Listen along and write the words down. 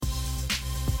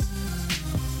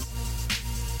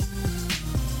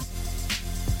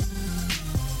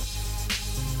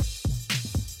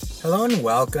Hello and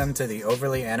welcome to the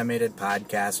Overly Animated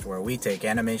Podcast, where we take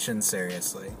animation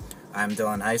seriously. I'm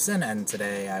Dylan Heisen, and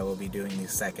today I will be doing the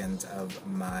second of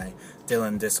my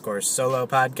Dylan Discourse solo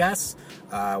podcasts,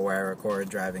 where I record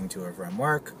driving to or from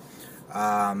work.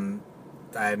 I'm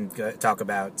going to talk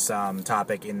about some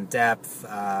topic in depth,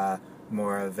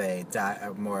 more of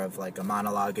like a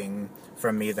monologuing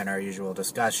from me than our usual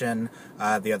discussion.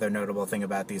 The other notable thing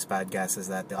about these podcasts is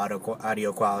that the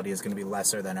audio quality is going to be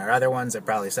lesser than our other ones. It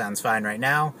probably sounds fine right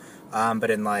now, but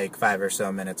in like 5 or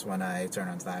so minutes when I turn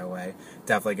onto the highway,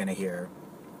 definitely going to hear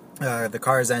the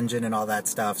car's engine and all that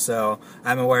stuff. So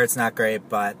I'm aware it's not great,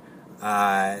 but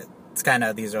it's kind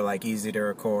of, these are like easy to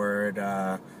record,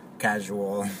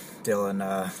 casual.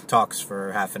 Dylan talks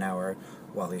for half an hour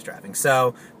while he's driving.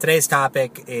 So today's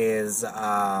topic is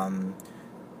I'm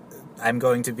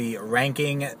going to be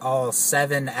ranking all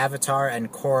 7 Avatar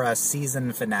and Korra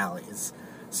season finales.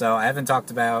 So we haven't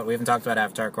talked about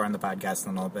Avatar Korra on the podcast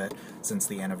in a little bit since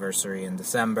the anniversary in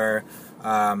December.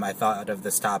 I thought of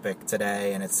this topic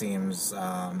today, and it seems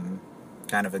kind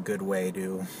of a good way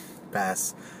to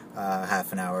pass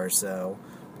half an hour or so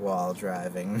while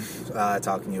driving,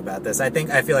 talking to you about this. I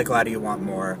feel like a lot of you want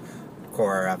more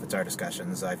Korra Avatar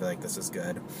discussions, so I feel like this is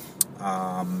good.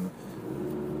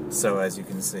 So as you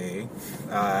can see,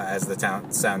 as the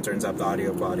sound turns up, the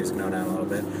audio quality is going to go down a little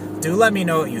bit. Do let me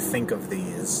know what you think of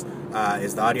these.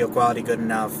 Is the audio quality good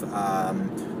enough?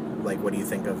 What do you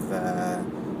think of the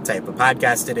type of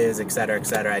podcast it is, etc.,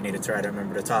 etc. I need to try to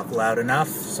remember to talk loud enough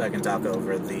so I can talk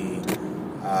over the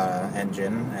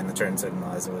engine and the turn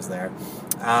signal as it was there.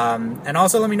 And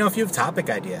also let me know if you have topic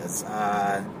ideas.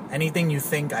 Anything you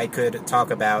think I could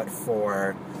talk about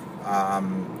for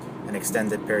an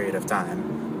extended period of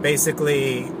time.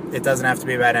 Basically, it doesn't have to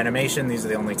be about animation. These are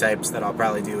the only types that I'll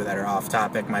probably do that are off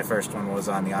topic. My first one was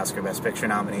on the Oscar Best Picture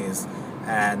nominees,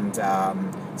 and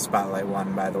Spotlight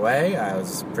won, by the way. I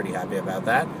was pretty happy about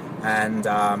that. And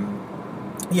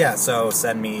so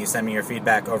send me your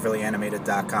feedback,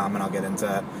 overlyanimated.com, and I'll get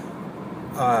into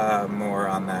more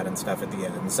on that and stuff at the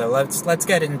end. So let's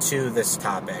get into this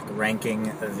topic,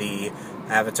 ranking the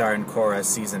Avatar and Korra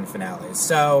season finales.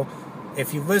 So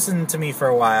if you've listened to me for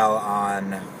a while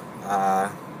on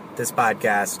this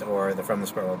podcast or the From the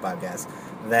Spirit World podcast,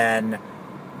 then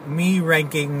me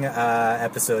ranking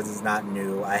episodes is not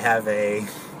new. I have a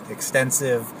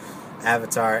extensive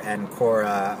Avatar and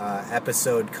Korra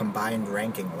episode combined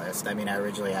ranking list. I mean, I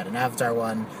originally had an Avatar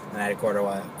one, and I had a Korra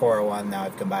one. Now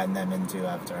I've combined them into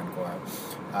Avatar and Korra.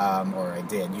 Or I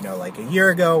did, like a year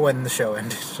ago when the show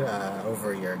ended.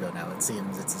 Over a year ago now. It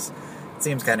seems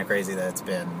kind of crazy that it's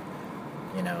been,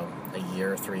 a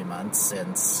year, 3 months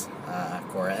since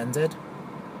Korra ended.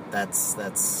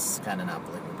 That's kind of not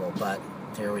believable, but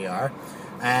here we are.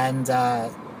 And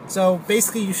so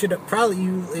basically, you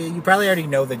probably already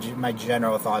know my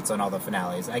general thoughts on all the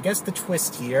finales. I guess the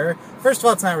twist here, first of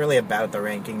all, it's not really about the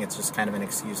ranking. It's just kind of an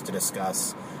excuse to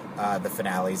discuss the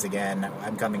finales again.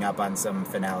 I'm coming up on some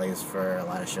finales for a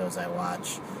lot of shows I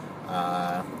watch.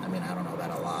 I don't know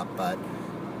about a lot, but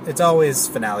it's always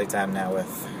finale time now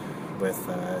with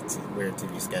weird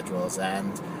TV schedules,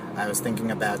 and I was thinking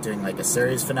about doing like a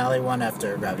series finale one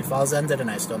after Gravity Falls ended,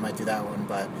 and I still might do that one,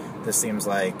 but this seems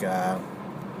like a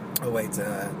way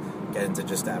to get into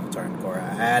just Avatar and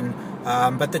Korra. And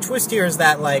but the twist here is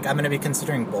that I'm going to be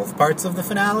considering both parts of the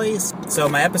finales. So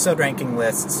my episode ranking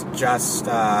lists just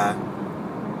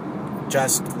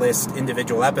list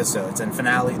individual episodes, and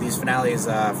these finales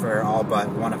for all but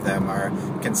one of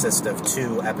them consist of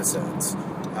 2 episodes.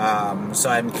 So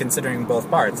I'm considering both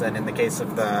parts, and in the case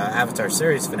of the Avatar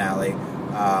series finale,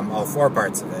 all 4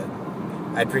 parts of it.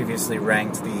 I'd previously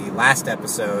ranked the last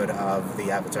episode of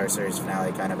the Avatar series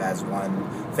finale kind of as one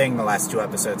thing, the last 2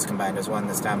 episodes combined as one.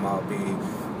 This time I'll be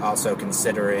also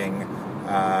considering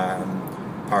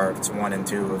parts 1 and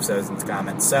 2 of Sozin's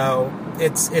Comment. So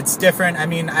it's different. I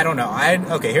mean, I don't know.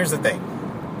 Here's the thing.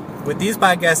 With these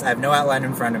podcasts, I have no outline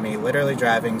in front of me, literally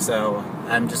driving, so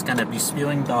I'm just going to be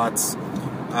spewing thoughts.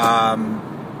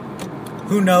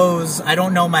 Who knows? I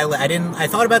don't know I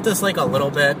thought about this a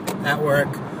little bit at work,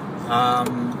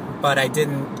 but I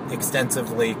didn't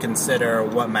extensively consider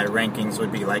what my rankings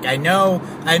would be like. I know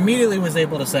I immediately was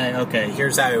able to say, okay,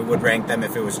 here's how I would rank them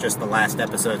if it was just the last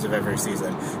episodes of every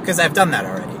season, because I've done that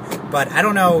already. But I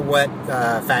don't know what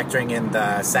factoring in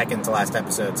the second to last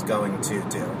episode's going to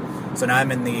do. So now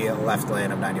I'm in the left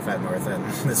lane of 95 North, and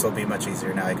this will be much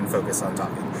easier now. I can focus on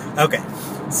talking. Okay,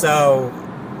 so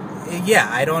yeah,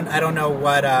 I don't know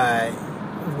what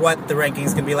the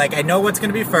rankings can be like. I know what's going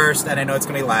to be first, and I know it's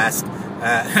going to be last.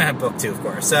 Book 2, of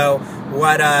course. So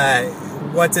what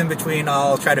what's in between,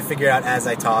 I'll try to figure out as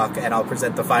I talk, and I'll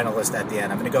present the final list at the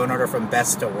end. I'm going to go in order from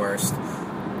best to worst.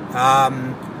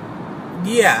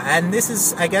 Yeah, and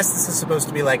I guess this is supposed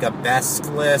to be like a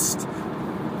best list.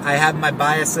 I have my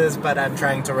biases, but I'm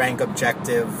trying to rank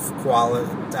objective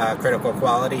critical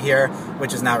quality here,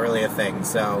 which is not really a thing.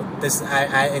 So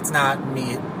it's not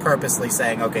me purposely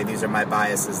saying, okay, these are my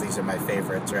biases, these are my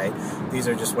favorites, right? These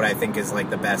are just what I think is like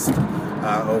the best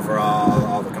overall,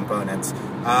 all the components.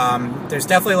 There's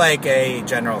definitely like a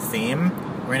general theme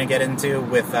we're going to get into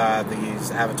with these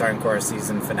Avatar and Korra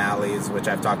season finales, which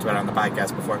I've talked about on the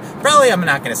podcast before. Probably I'm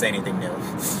not going to say anything new.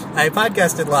 I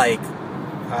podcasted like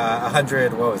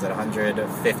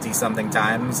 150 something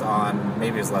times on,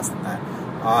 maybe it was less than that,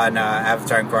 on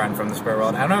Avatar and Korra From the Spirit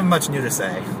World. I don't have much new to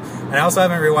say. And I also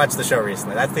haven't rewatched the show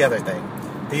recently. That's the other thing.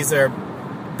 These are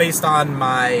based on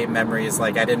my memories.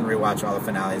 Like, I didn't rewatch all the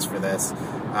finales for this.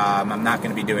 I'm not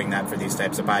going to be doing that for these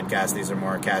types of podcasts. These are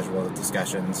more casual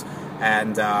discussions.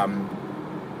 And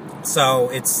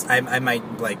so I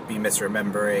might like be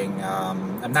misremembering.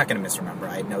 I'm not going to misremember.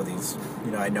 I know these.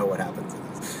 I know what happens in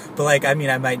these. But like, I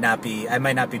might not be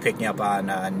picking up on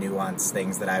nuanced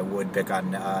things that I would pick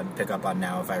up on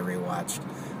now if I rewatched.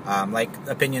 Like,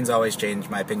 opinions always change.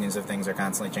 My opinions of things are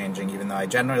constantly changing. Even though I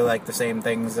generally like the same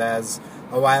things as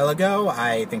a while ago,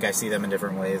 I think I see them in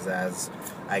different ways as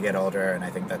I get older, and I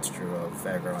think that's true of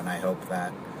everyone. I hope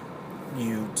that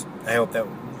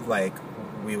like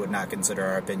we would not consider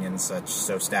our opinions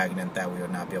so stagnant that we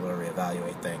would not be able to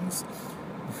reevaluate things.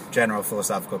 General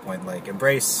philosophical point, like,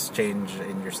 embrace change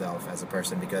in yourself as a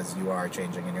person, because you are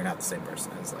changing and you're not the same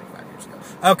person as like 5 years ago.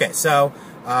 Okay, so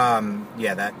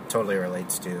yeah, that totally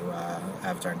relates to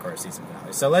Avatar and Korra season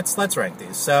finale. So let's rank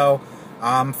these. So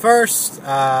first,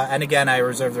 and again, I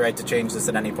reserve the right to change this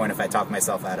at any point if I talk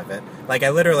myself out of it. Like,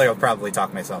 I literally will probably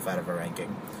talk myself out of a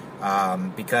ranking.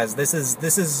 Because this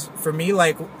is for me,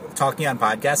 like, talking on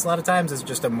podcasts a lot of times is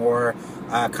just a more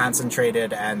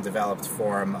concentrated and developed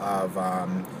form of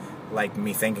like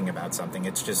me thinking about something.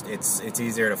 It's just it's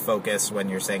easier to focus when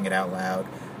you're saying it out loud,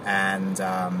 and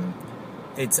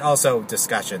it's also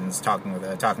discussions, talking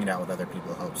it out with other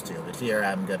people helps too. But here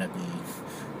I'm gonna be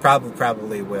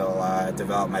probably will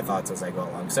develop my thoughts as I go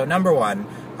along. So number one,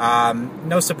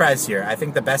 no surprise here, I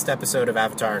think the best episode of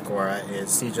Avatar Korra is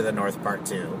Siege of the North Part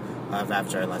 2 of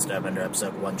Avatar Last Airbender,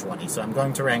 episode 120. So I'm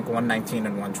going to rank 119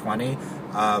 and 120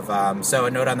 of, so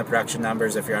a note on the production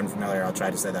numbers, if you're unfamiliar, I'll try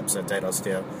to say the episode titles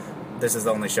too. This is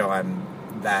the only show I'm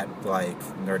that like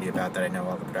nerdy about that I know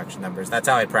all the production numbers. That's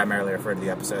how I primarily refer to the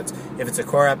episodes. If it's a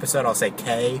Korra episode, I'll say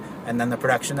K and then the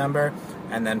production number,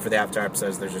 and then for the Avatar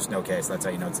episodes there's just no K, so that's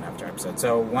how you know it's an Avatar episode.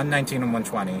 So 119 and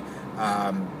 120,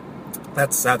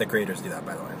 that's how the creators do that,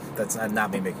 by the way. That's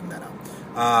not me making that up.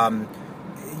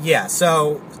 Yeah,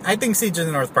 so I think Siege of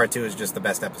the North Part 2 is just the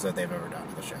best episode they've ever done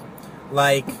of the show.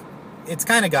 Like, it's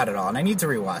kind of got it all, and I need to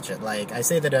rewatch it. Like, I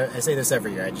say this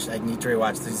every year. I need to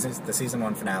rewatch the season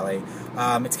 1 finale.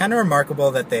 It's kind of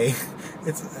remarkable that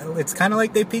it's kind of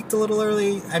like they peaked a little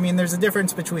early. I mean, there's a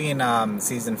difference between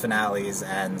season finales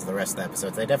and the rest of the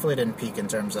episodes. They definitely didn't peak in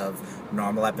terms of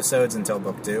normal episodes until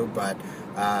book 2, but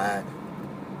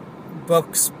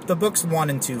the books 1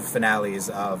 and 2 finales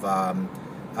of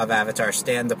Avatar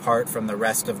stand apart from the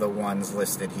rest of the ones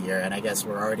listed here, and I guess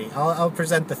I'll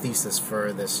present the thesis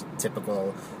for this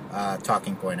typical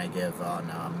talking point I give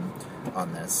on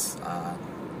this.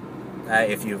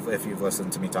 If you've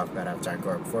listened to me talk about Avatar and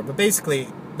Korra before, but basically,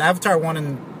 the Avatar 1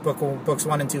 and books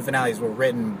 1 and 2 finales were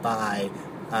written by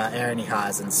Aaron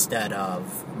Ehasz instead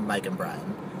of Mike and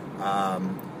Brian.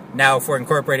 Now, if we're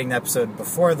incorporating the episode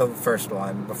before the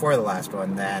last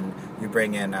one, then you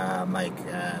bring in Mike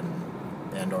and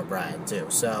or Brian too.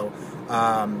 So,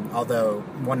 although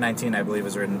 119 I believe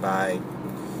was written by,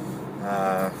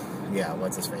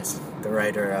 what's his face, the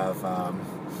writer of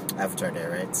Avatar Day,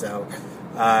 right? So,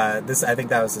 I think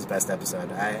that was his best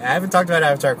episode. I haven't talked about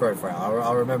Avatar Korra for a while.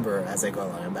 I'll remember as I go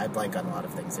along. I blank on a lot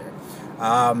of things here.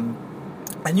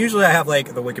 And usually I have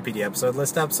like the Wikipedia episode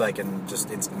list up, so I can just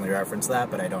instantly reference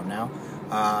that, but I don't now.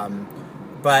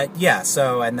 But yeah,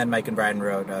 so, and then Mike and Brian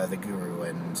wrote The Guru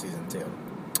in season 2.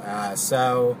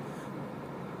 So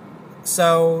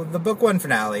the book 1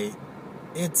 finale,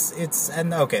 so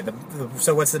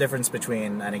what's the difference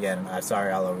between, and again,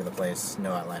 sorry, all over the place,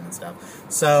 no outline and stuff.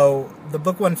 So the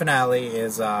book 1 finale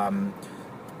is written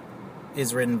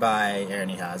by Aaron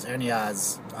Ehasz. Aaron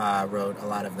Ehasz wrote a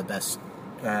lot of the best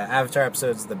Avatar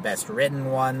episodes, the best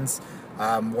written ones,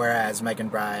 whereas Mike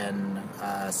and Brian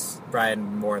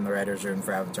more in the writer's room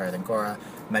for Avatar than Korra.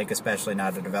 Mike especially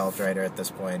not a developed writer at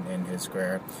this point in his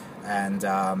career. And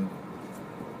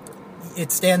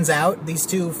it stands out, these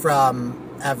two, from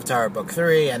Avatar Book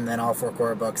 3 and then all 4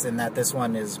 Korra books, in that this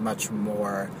one is much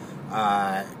more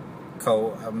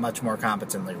much more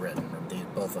competently written.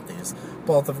 Both of these.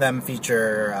 Both of them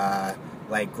feature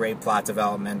like great plot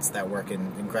developments that work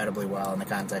incredibly well in the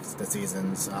context of the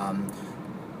seasons.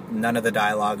 None of the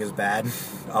dialogue is bad.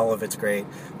 All of it's great.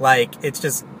 Like, it's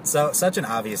just such an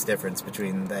obvious difference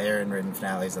between the Aaron-written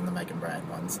finales and the Mike and Brian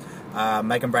ones.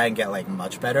 Mike and Brian get, like,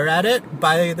 much better at it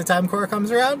by the time Korra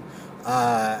comes around.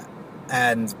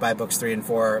 And by books 3 and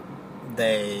 4,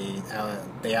 they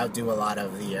outdo a lot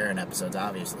of the Aaron episodes,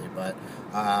 obviously. But,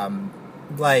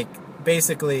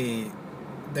 basically,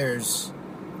 there's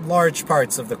large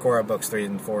parts of the Korra books 3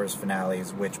 and 4's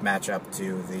finales which match up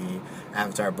to the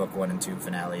Avatar book 1 and 2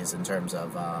 finales in terms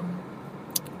of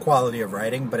quality of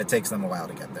writing, but it takes them a while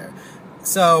to get there.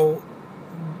 So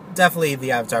definitely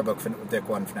the Avatar book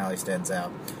 1 finale stands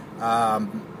out.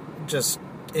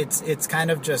 It's kind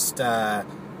of just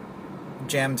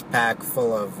jammed packed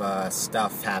full of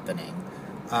stuff happening.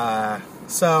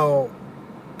 So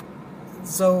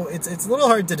it's a little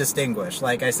hard to distinguish.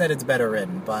 Like I said, it's better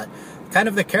written, but kind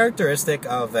of the characteristic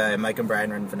of a Mike and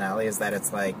Brian written finale is that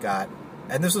it's like got,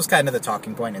 and this was kind of the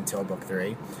talking point until book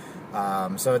 3.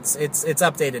 So it's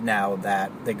updated now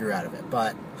that they grew out of it,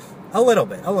 but a little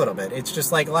bit. It's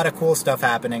just like a lot of cool stuff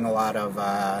happening, a lot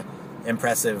of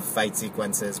impressive fight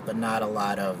sequences, but not a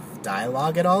lot of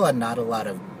dialogue at all, and not a lot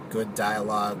of good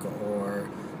dialogue or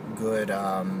good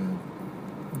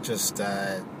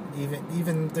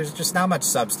even there's just not much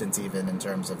substance even in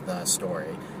terms of the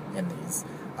story in these.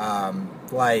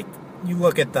 Like, you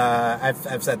look at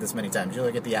I've said this many times, you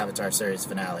look at the Avatar series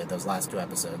finale, those last 2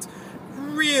 episodes,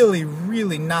 really,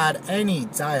 really not any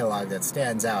dialogue that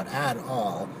stands out at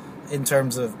all in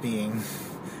terms of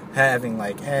having,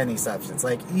 like, any substance.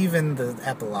 Like, even the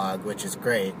epilogue, which is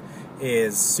great,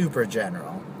 is super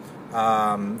general.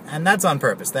 And that's on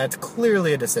purpose. That's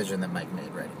clearly a decision that Mike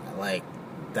made writing that. Like,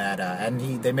 that,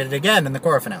 and they made it again in the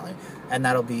Korra finale, and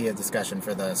that'll be a discussion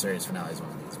for the series finales,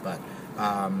 one of these. But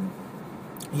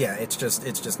yeah, it's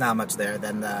just not much there.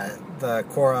 Then the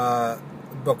Korra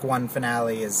book 1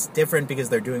 finale is different because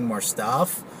they're doing more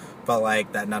stuff, but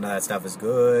like that, none of that stuff is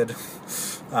good.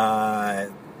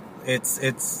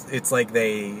 It's like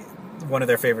one of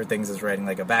their favorite things is writing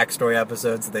like a backstory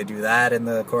episode, so they do that in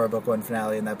the Korra Book 1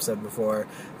 finale in the episode before,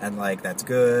 and like that's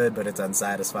good, but it's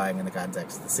unsatisfying in the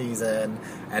context of the season.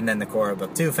 And then the Korra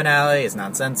Book 2 finale is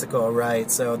nonsensical,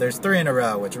 right? So there's 3 in a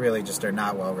row which really just are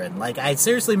not well written. Like, I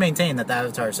seriously maintain that the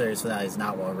Avatar series finale is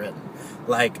not well written.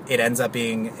 Like, it ends up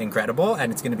being incredible,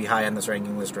 and it's going to be high on this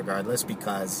ranking list regardless,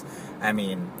 because, I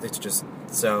mean, it's just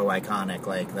so iconic,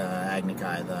 like the Agni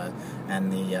Kai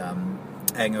and the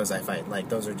Aang Ozai fight. Like,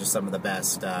 those are just some of the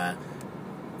best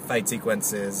fight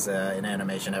sequences in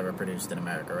animation ever produced in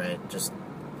America, right? Just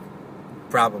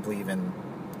probably even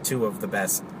 2 of the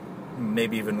best,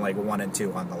 maybe even like 1 and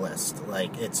 2 on the list.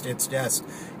 Like,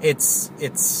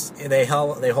 they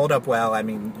hold up well. I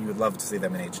mean, you would love to see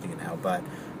them in HD now, but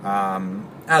I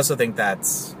also think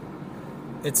it's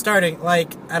starting,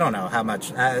 like, I don't know how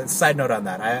much, side note on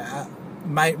that,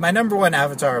 My number 1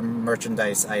 Avatar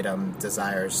merchandise item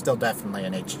desire is still definitely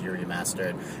an HD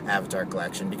remastered Avatar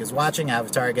collection, because watching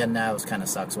Avatar again now kind of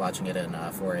sucks watching it in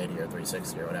 480 or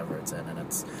 360 or whatever it's in, and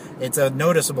it's a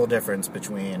noticeable difference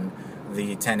between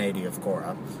the 1080 of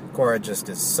Korra. Korra just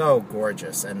is so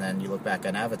gorgeous, and then you look back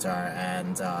on Avatar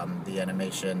and the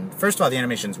animation. First of all, the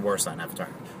animation's worse on Avatar,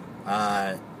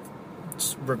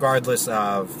 regardless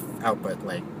of output,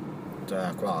 like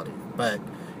quality, but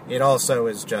it also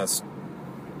is just.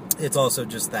 It's also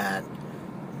just that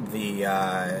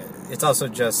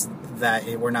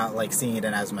we're not like seeing it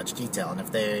in as much detail.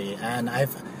 And I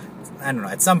don't know,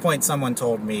 at some point someone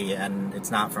told me, and it's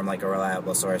not from like a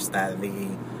reliable source, that the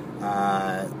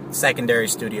secondary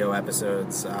studio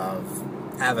episodes of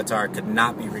Avatar could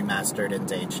not be remastered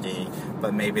into HD,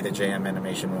 but maybe the JM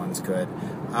Animation ones could.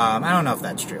 I don't know if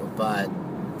that's true, but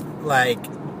like,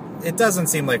 it doesn't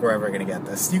seem like we're ever going to get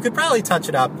this. You could probably touch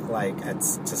it up like to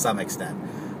some extent.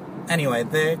 Anyway,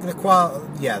 the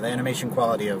animation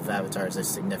quality of Avatar is a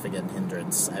significant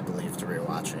hindrance, I believe, to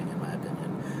rewatching, in my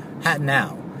opinion.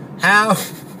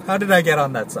 How did I get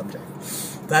on that subject?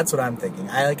 That's what I'm thinking.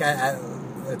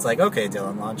 It's like, okay,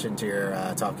 Dylan, launch into your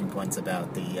talking points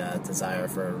about the desire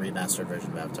for a remastered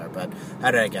version of Avatar, but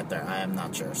how did I get there? I am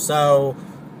not sure. So,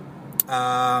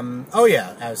 I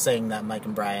was saying that Mike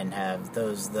and Brian have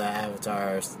the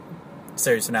Avatar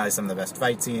series finale, some of the best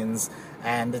fight scenes,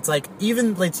 and it's like,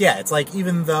 even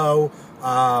though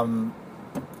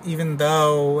even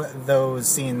though those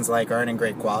scenes like aren't in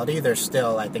great quality, they're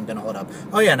still, I think, going to hold up.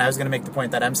 Oh yeah, and I was going to make the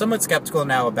point that I'm somewhat skeptical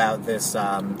now about this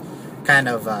kind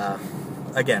of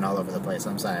again, all over the place.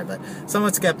 I'm sorry, but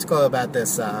somewhat skeptical about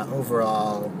this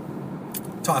overall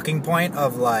talking point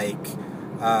of like,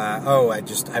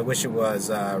 I wish it was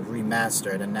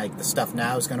remastered, and like the stuff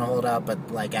now is going to hold up,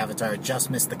 but like Avatar just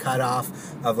missed the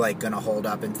cutoff of like going to hold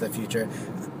up into the future.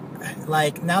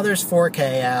 Like, now there's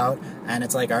 4K out, and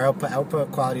it's like our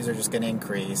output qualities are just going to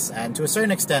increase, and to a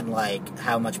certain extent, like,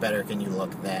 how much better can you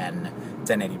look than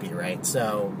 1080p, right?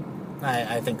 So,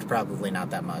 I think probably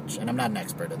not that much, and I'm not an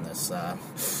expert in this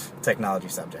technology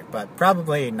subject, but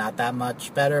probably not that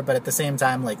much better, but at the same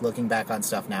time, like, looking back on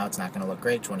stuff now, it's not going to look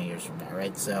great 20 years from now,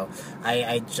 right? So,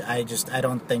 I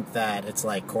don't think that it's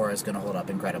like Korra's going to hold up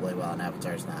incredibly well and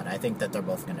Avatar's not. I think that they're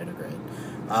both going to do great.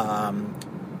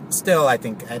 Still, I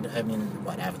think, I mean,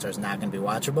 Avatar's not going to be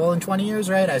watchable in 20 years,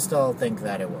 right? I still think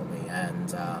that it will be.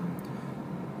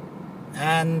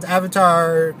 And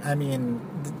Avatar, I mean,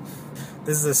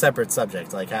 this is a separate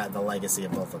subject, like the legacy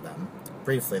of both of them.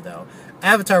 Briefly, though,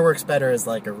 Avatar works better as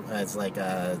like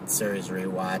a series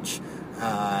rewatch.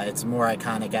 It's more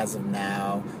iconic as of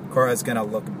now. Korra's going to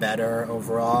look better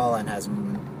overall and has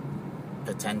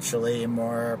potentially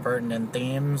more pertinent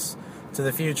themes to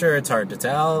the future. It's hard to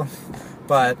tell.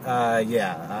 But,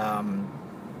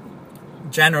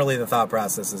 generally the thought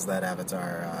process is that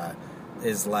Avatar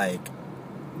is like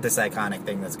this iconic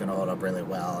thing that's going to hold up really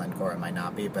well, and Korra might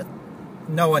not be, but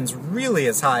no one's really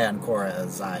as high on Korra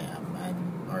as I am,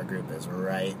 and our group is,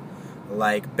 right?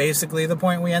 Like, basically the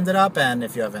point we ended up, and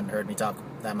if you haven't heard me talk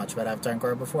that much about Avatar and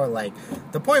Korra before, like,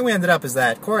 the point we ended up is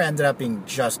that Korra ended up being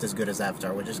just as good as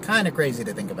Avatar, which is kind of crazy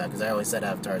to think about, because I always said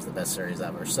Avatar is the best series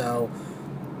ever, so...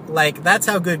 Like, that's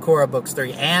how good Korra Books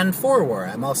 3 and 4 were.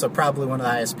 I'm also probably one of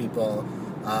the highest people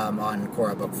on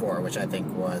Korra Book 4, which I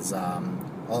think was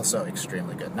also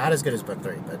extremely good. Not as good as Book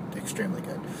 3, but extremely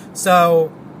good.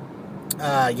 So,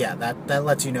 that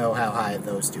lets you know how high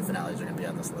those two finales are going to be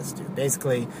on this list, too.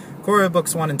 Basically, Korra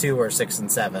Books 1 and 2 are 6 and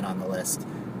 7 on the list.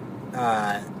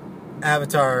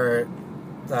 Avatar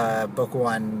Book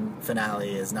 1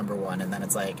 finale is number 1, and then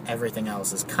it's like everything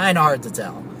else is kind of hard to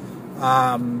tell.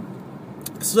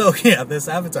 So, yeah, this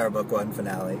Avatar Book 1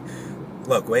 finale.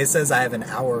 Look, Waze says I have an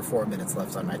hour, 4 minutes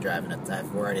left on my drive, and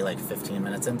we're already like 15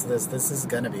 minutes into this. This is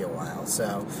going to be a while,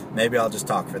 so maybe I'll just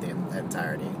talk for the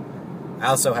entirety. I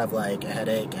also have, like, a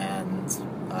headache, and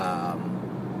I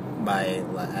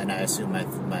assume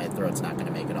my throat's not going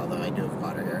to make it, although I do have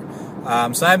water here.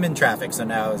 So I'm in traffic, so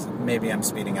now maybe I'm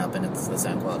speeding up, and the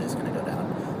sound quality is going to go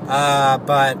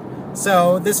down.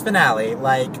 So this finale,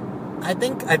 like... I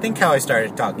think how I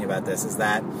started talking about this is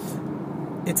that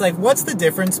it's like, what's the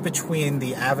difference between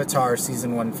the Avatar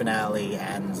Season 1 finale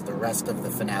and the rest of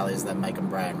the finales that Mike and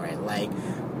Brian write? Like,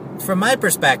 from my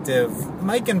perspective,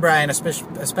 Mike and Brian,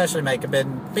 especially Mike, have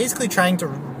been basically trying to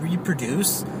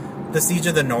reproduce the Siege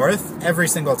of the North every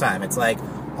single time. It's like,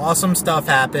 awesome stuff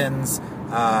happens,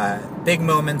 big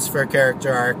moments for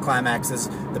character arc, climaxes,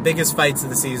 the biggest fights of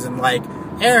the season. Like,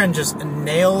 Aaron just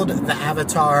nailed the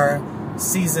Avatar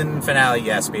season finale.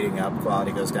 Yeah, speeding up,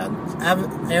 quality goes down.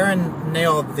 Aaron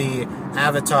nailed the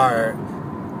Avatar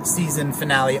season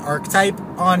finale archetype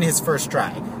on his first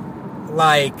try.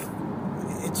 Like,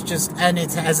 it's just, and it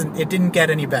didn't get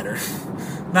any better.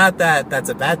 Not that that's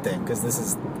a bad thing, because this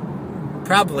is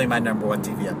probably my number 1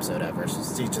 TV episode ever,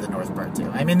 Siege of the North Part 2.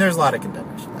 I mean, there's a lot of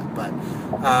contenders for that, but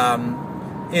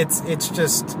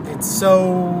it's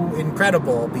so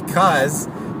incredible because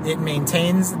it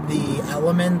maintains the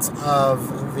element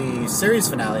of the series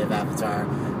finale of Avatar,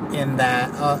 in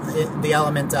that the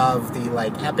element of the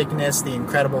like epicness, the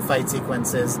incredible fight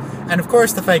sequences, and of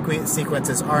course the fight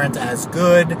sequences aren't as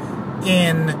good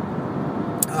in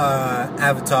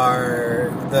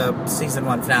Avatar, the season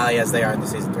 1 finale, as they are in the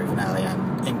season 3 finale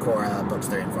and in Korra Books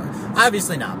 3 and 4.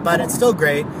 Obviously not, but it's still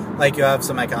great. Like, you have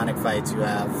some iconic fights. You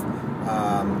have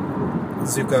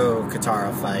Zuko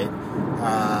Katara fight.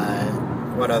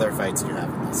 What other fights do you have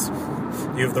in this?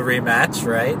 You have the rematch,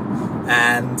 right?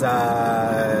 And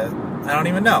I don't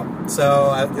even know. So,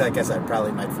 like I said,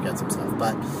 probably might forget some stuff,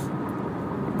 but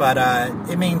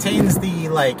it maintains the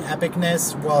like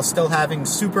epicness while still having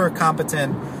super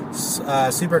competent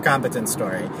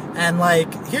story. And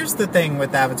like, here's the thing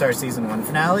with Avatar season 1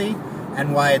 finale,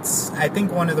 and why I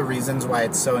think one of the reasons why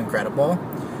it's so incredible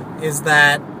is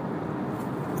that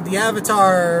the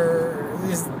Avatar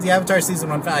season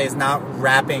 1 finale is not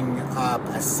wrapping up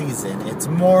a season. It's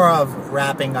more of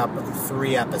wrapping up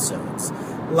 3 episodes.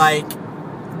 Like,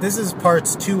 this is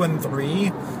parts 2 and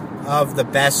 3 of the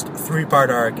best 3-part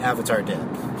arc Avatar did.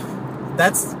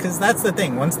 that's the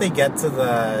thing. Once they get to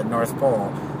the North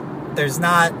Pole, there's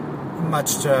not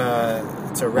much to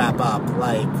wrap up.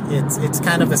 Like, it's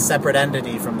kind of a separate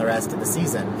entity from the rest of the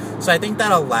season. So I think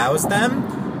that allows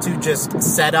them to just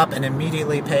set up and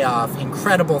immediately pay off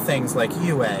incredible things like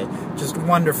Yue, just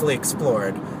wonderfully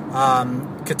explored.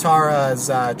 Katara's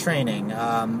training,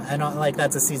 and like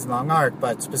that's a season-long arc,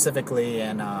 but specifically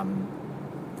in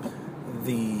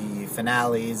the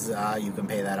finales, you can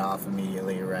pay that off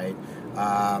immediately, right?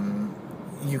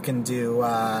 You can do,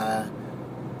 I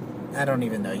don't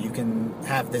even know, you can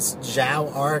have this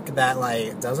Zhao arc that,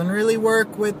 like, doesn't really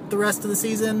work with the rest of the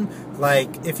season.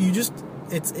 Like, if you just,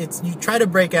 you try to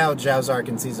break out Zhao's arc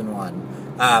in season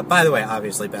 1. By the way,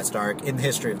 obviously, best arc in the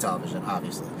history of television,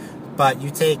 obviously. But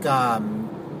you take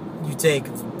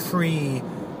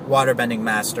pre-Waterbending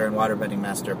Master and Waterbending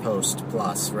Master post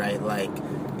plus, right? Like,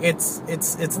 it's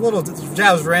a little,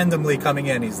 Zhao's randomly coming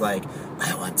in, he's like,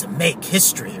 I want to make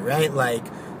history, right? Like,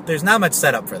 there's not much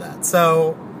setup for that.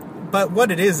 So, but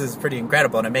what it is pretty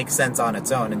incredible, and it makes sense on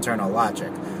its own internal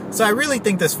logic. So I really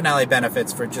think this finale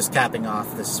benefits for just capping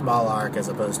off this small arc as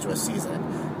opposed to a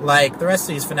season. Like, the rest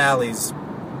of these finales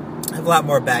have a lot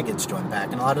more baggage to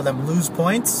unpack, and a lot of them lose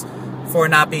points for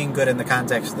not being good in the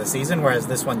context of the season, whereas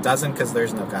this one doesn't because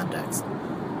there's no context.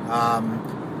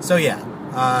 So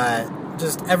yeah,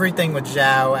 just everything with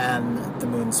Zhao and the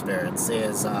Moon Spirits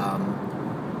is,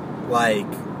 like,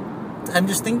 I'm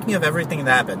just thinking of everything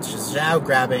that happens. Just Zhao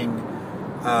grabbing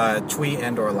Tweet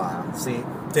and or La. See,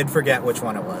 did forget which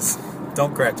one it was.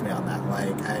 Don't correct me on that.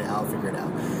 Like, I'll figure it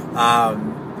out.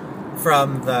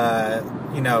 From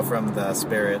the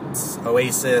Spirit's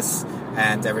Oasis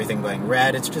and everything going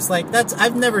red, it's just like,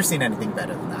 I've never seen anything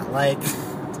better than that. Like,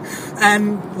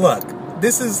 and look,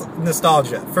 this is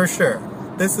nostalgia, for sure.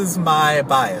 This is my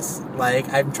bias. Like,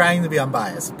 I'm trying to be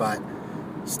unbiased, but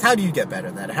just how do you get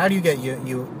better than that? How do you get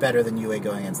you better than Yue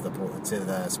going into the pool, to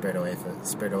the Spirit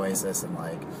Oasis, and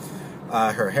like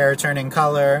her hair turning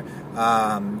color,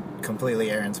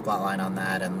 completely Aaron's plotline on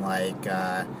that, and like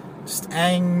just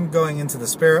Aang going into the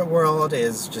spirit world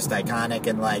is just iconic,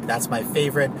 and like that's my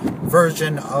favorite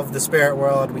version of the spirit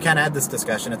world. We kind of had this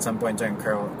discussion at some point during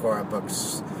Korra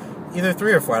books, either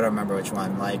 3 or 4, I don't remember which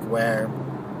one, like where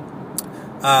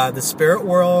the spirit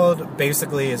world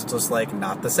basically is just like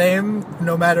not the same,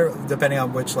 no matter, depending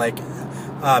on which like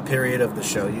period of the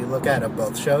show you look at, of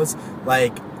both shows.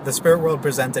 Like, the spirit world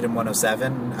presented in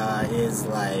 107 is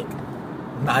like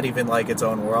not even like its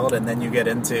own world, and then you get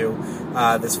into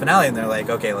this finale and they're like,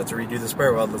 okay, let's redo the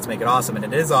spirit world, let's make it awesome, and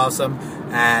it is awesome,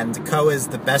 and Ko is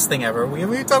the best thing ever.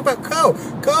 We talk about Ko.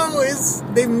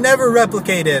 They've never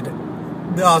replicated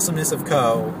the awesomeness of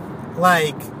Ko.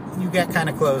 Like, you get kind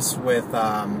of close with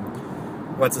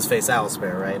what's his face,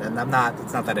 Owlspear, right? And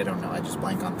it's not that I don't know, I just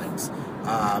blank on things.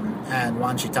 And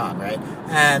Wan Shitan, right?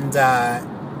 And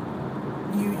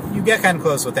you get kind of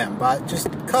close with him, but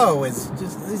just Ko is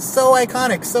so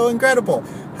iconic, so incredible.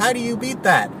 How do you beat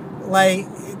that? Like,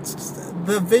 it's just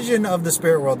the vision of the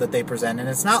spirit world that they present, and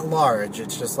it's not large.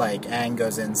 It's just like Aang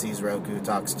goes in, sees Roku,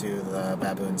 talks to the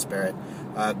baboon spirit,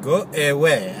 go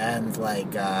away, and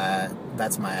like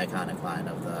that's my iconic line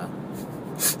of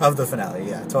the finale.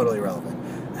 Yeah, totally relevant,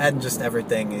 and just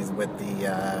everything is with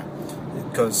the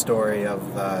Ko's story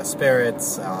of the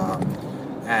spirits,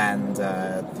 and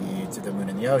to the moon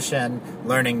and the ocean,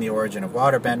 learning the origin of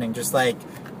waterbending, just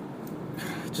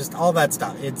all that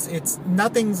stuff. It's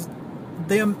nothing's.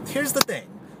 Here's the thing.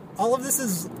 All of this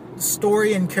is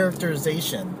story and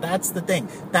characterization. That's the thing.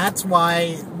 That's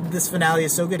why this finale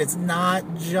is so good. It's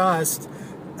not just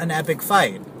an epic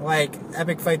fight. Like,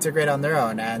 epic fights are great on their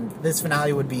own, and this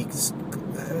finale would be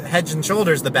heads and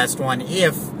shoulders the best one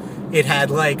if it had,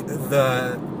 like,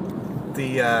 the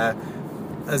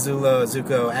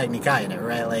Zuko Agni Kai in it,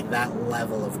 right? Like, that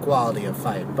level of quality of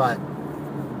fight. But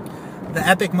the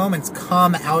epic moments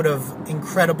come out of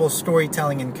incredible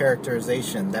storytelling and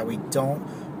characterization that we don't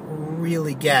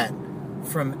really get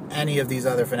from any of these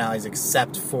other finales,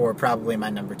 except for probably my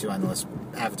number 2 on the list,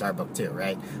 Avatar Book 2,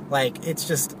 right? Like, it's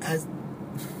just as,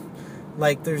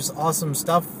 like, there's awesome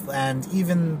stuff, and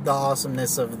even the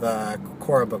awesomeness of the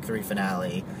Korra Book 3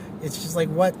 finale, it's just like,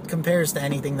 what compares to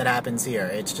anything that happens here?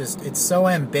 It's just, it's so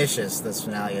ambitious, this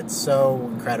finale. It's so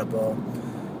incredible.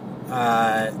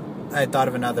 I thought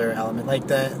of another element, like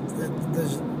the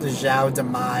Zhao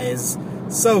demise,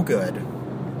 so good.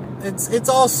 It's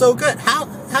all so good. How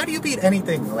do you beat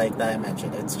anything like that I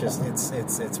mentioned? It's just,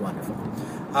 it's wonderful.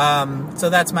 So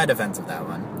that's my defense of that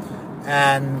one.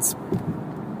 And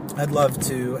I'd love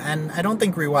to, and I don't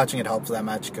think rewatching it helps that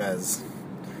much, because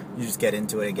you just get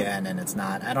into it again, and it's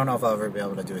not. I don't know if I'll ever be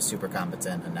able to do a super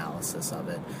competent analysis of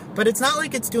it, but it's not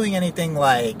like it's doing anything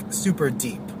like super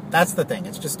deep. That's the thing.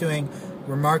 It's just doing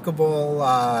remarkably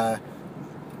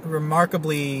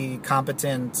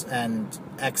competent and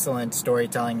excellent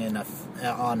storytelling in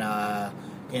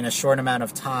a short amount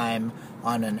of time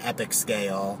on an epic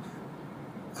scale,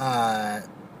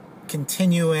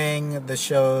 continuing the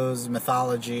show's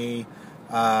mythology,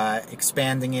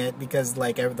 expanding it, because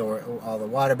like all the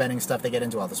waterbending stuff they get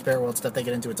into, all the spirit world stuff they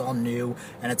get into, it's all new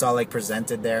and it's all like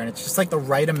presented there, and it's just like the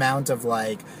right amount of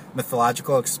like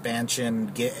mythological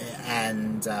expansion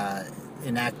and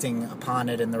enacting upon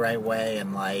it in the right way,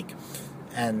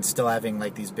 and still having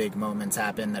like these big moments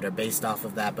happen that are based off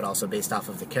of that, but also based off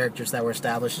of the characters that were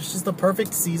established. It's just the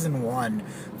perfect season 1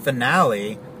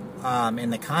 finale in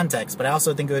the context, but I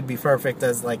also think it would be perfect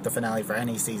as like the finale for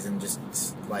any season, just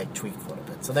like tweaked a little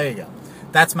bit. So there you go.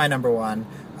 That's my number 1.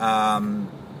 The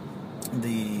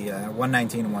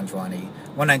 119 and 120.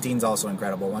 119 is also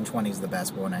incredible. 120 is the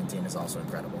best, but 119 is also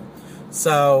incredible.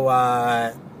 So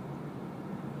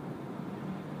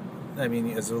I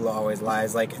mean, Azula always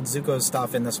lies. Like, Zuko's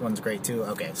stuff in this one's great, too.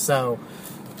 Okay, so,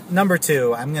 number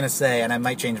 2, I'm going to say, and I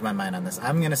might change my mind on this,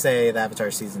 I'm going to say the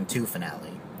Avatar Season 2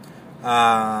 finale.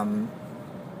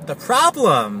 The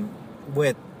problem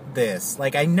with this,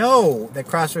 like, I know that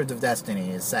Crossroads of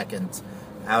Destiny is second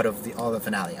out of all the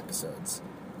finale episodes.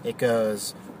 It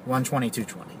goes 120,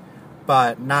 220.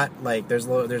 But not, like, there's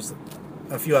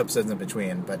a few episodes in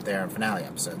between, but they're finale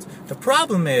episodes. The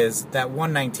problem is that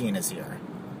 119 is here.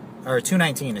 Or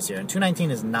 219 is here, and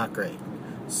 219 is not great,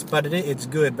 but it's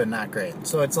good, but not great.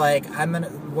 So it's like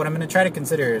what I'm gonna try to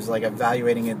consider is like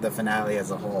evaluating the finale as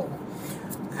a whole,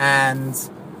 and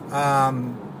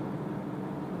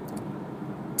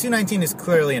 219 is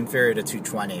clearly inferior to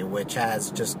 220, which has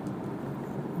just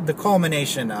the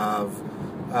culmination of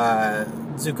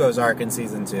Zuko's arc in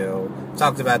season 2.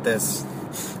 Talked about this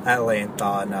at length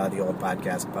on the old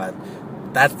podcast, but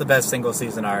that's the best single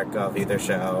season arc of either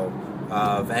show.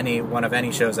 Of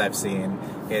any shows I've seen.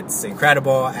 It's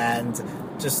incredible, and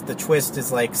just the twist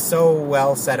is like so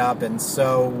well set up and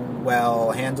so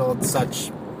well handled,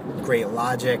 such great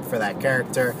logic for that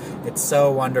character. It's so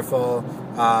wonderful,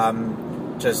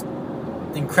 just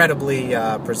incredibly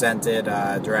presented,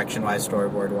 direction-wise,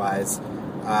 storyboard-wise.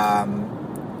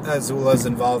 Azula's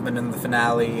involvement in the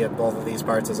finale of both of these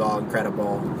parts is all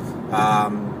incredible.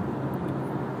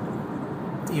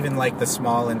 Even like the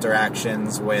small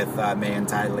interactions with Mei and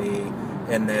Ty Lee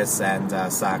in this, and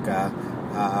Sokka.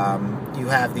 You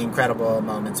have the incredible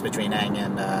moments between Aang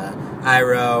and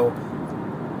Iroh,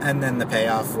 and then the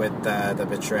payoff with the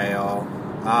betrayal.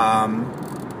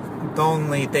 The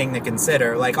only thing to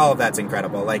consider, like, all of that's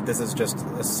incredible. Like, this is just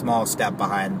a small step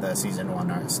behind the season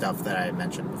 1 stuff that I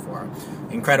mentioned before.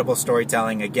 Incredible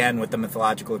storytelling, again, with the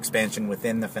mythological expansion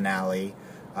within the finale.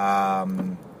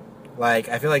 Like,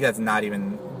 I feel like that's not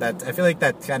even that. I feel like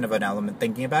that's kind of an element.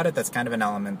 Thinking about it, that's kind of an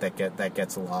element that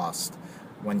gets lost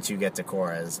once you get to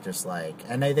Korra. Is just like,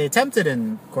 and they attempted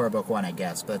in Korra Book 1, I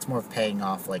guess, but it's more of paying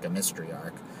off like a mystery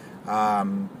arc.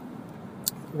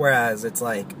 Whereas it's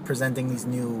like presenting these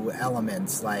new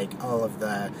elements, like all of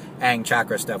the Aang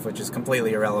chakra stuff, which is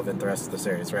completely irrelevant the rest of the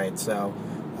series, right? So,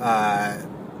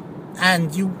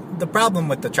 and the problem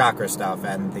with the chakra stuff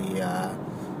and the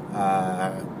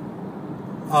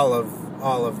all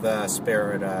of the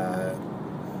spirit,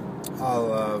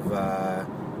 all of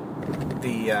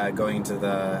the going into the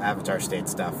Avatar state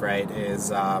stuff, right? Is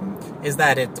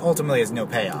that it ultimately has no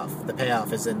payoff. The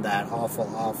payoff is in that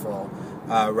awful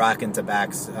Rockin'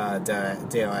 Tabak's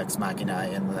Deo Ex Machina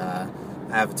in the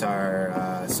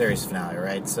Avatar series finale,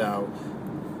 right? So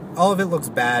all of it looks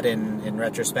bad in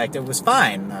retrospect. It was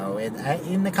fine, though.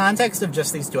 In the context of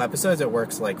just these 2 episodes, it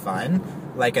works, like, fine.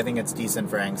 Like, I think it's decent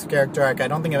for Aang's character arc. I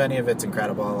don't think of any of it's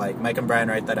incredible. Like, Mike and Brian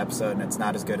write that episode, and it's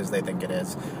not as good as they think it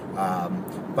is.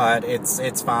 But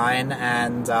it's fine,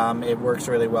 and it works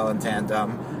really well in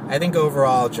tandem. I think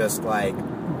overall, just, like,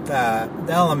 the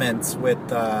elements with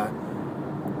the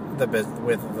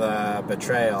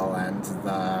betrayal and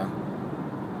the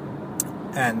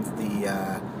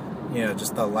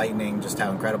just the lightning, just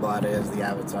how incredible that is, the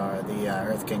Avatar, the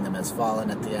Earth Kingdom has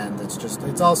fallen at the end.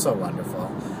 It's all so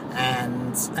wonderful.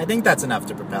 And I think that's enough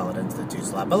to propel it into the 2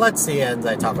 slot. But let's see, as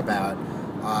I talk about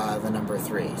the number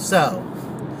 3. So,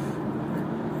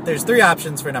 there's 3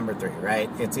 options for number 3, right?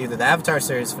 It's either the Avatar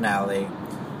series finale,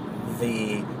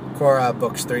 the Korra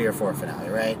books 3 or 4 finale,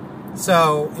 right?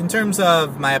 So, in terms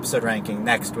of my episode ranking,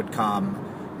 next would come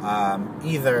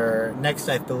next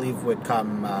I believe would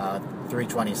come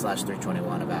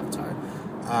 320/321 of Avatar.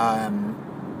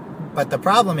 But the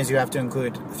problem is you have to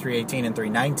include 318 and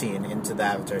 319 into the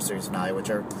Avatar series finale, which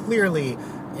are clearly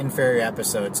inferior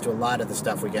episodes to a lot of the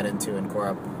stuff we get into in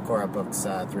Korra books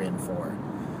 3 and 4.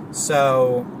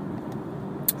 So,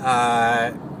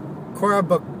 Korra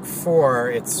book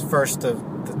 4, it's first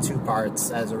of the two parts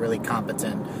as a really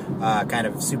competent, kind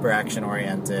of super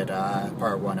action-oriented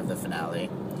part 1 of the finale.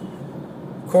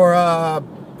 Korra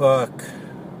book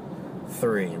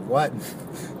 3. What?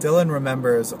 Dylan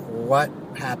remembers what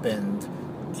happened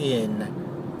in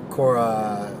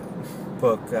Korra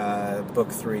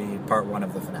book 3, part 1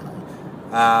 of the finale.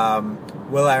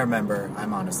 Will I remember?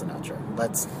 I'm honestly not sure.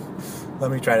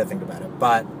 Let me try to think about it.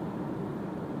 But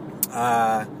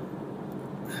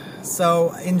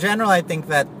so in general, I think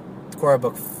that Korra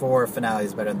book 4 finale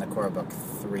is better than the Korra book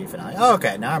 3 finale. Oh,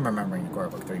 okay, now I'm remembering the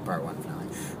Korra book 3 part 1 finale.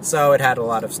 So it had a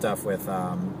lot of stuff with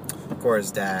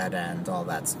Korra's dad and all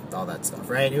that stuff,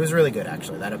 right? It was really good,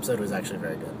 actually. That episode was actually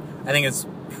very good. I think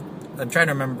I'm trying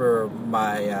to remember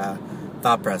my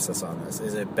thought process on this.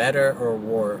 Is it better or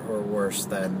worse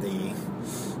than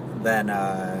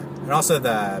and also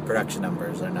the production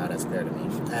numbers are not as clear to me.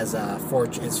 Is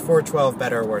 412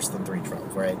 better or worse than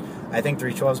 312, right? I think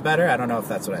 312 is better. I don't know if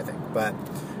that's what I think. But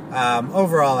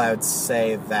overall, I would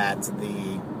say that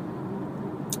the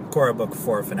Korra Book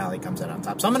 4 finale comes out on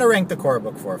top. So I'm going to rank the Korra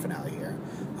Book 4 finale here.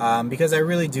 Because I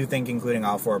really do think including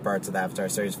all 4 parts of the Avatar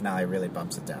series finale really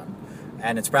bumps it down.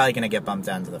 And it's probably going to get bumped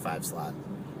down to the 5 slot.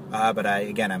 But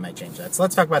I might change that. So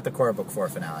let's talk about the Korra Book 4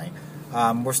 finale.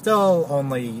 We're still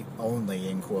only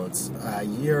in quotes, a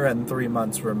year and 3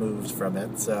 months removed from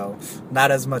it, so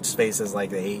not as much space as like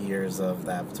the 8 years of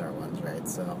the Avatar ones, right?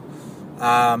 So,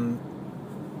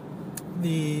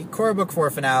 the Korra Book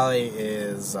 4 finale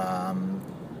is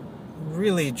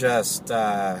really just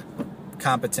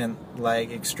competent,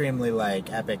 like extremely like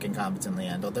epic and competently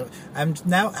handled. I'm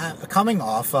now coming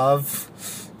off of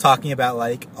talking about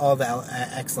like all the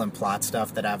excellent plot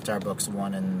stuff that Avatar books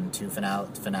 1 and 2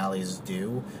 finales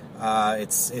do.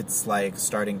 It's like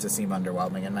starting to seem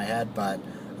underwhelming in my head, but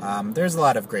there's a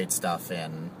lot of great stuff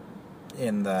in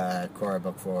the Korra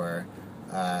Book 4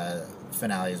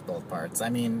 finales, both parts. I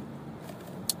mean,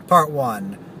 part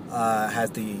 1 has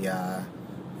the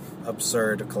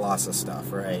absurd Colossus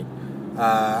stuff, right?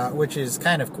 Which is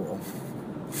kind of cool.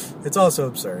 It's also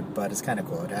absurd, but it's kind of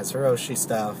cool. It has Hiroshi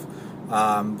stuff.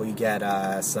 We get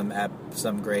some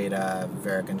great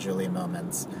Varrick and Julie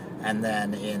moments, and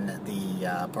then in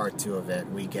the part 2 of it,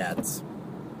 we get,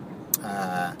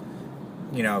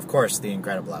 of course, the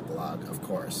incredible epilogue. Of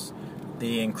course,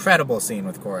 the incredible scene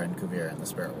with Korra and Kuvira in the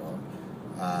spirit world.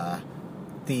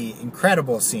 The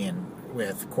incredible scene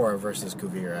with Korra versus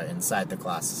Kuvira inside the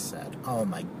Colossus set. Oh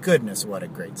my goodness, what a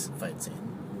great fight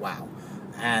scene! Wow,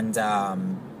 and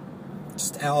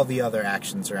just all the other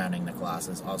action surrounding the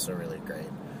Colossus also really great.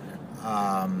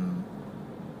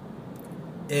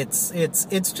 It's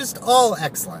just all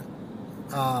excellent.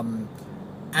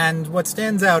 And what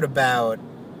stands out about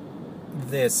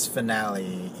this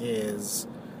finale is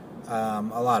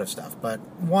a lot of stuff. But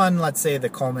one, let's say the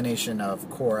culmination of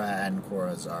Korra and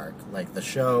Korra's arc, like the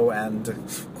show and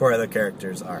Korra the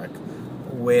character's arc,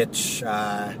 which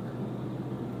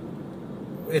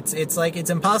it's like it's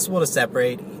impossible to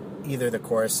separate either the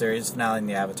Korra series finale and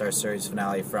the Avatar series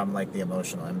finale from like the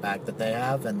emotional impact that they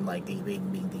have, and like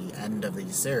being the end of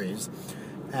these series.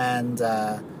 And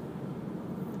the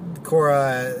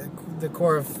Korra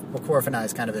finale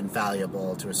is kind of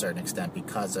infallible to a certain extent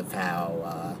because of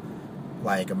how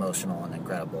like emotional and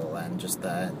incredible, and just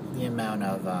the amount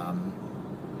of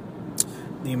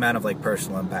like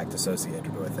personal impact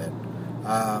associated with it.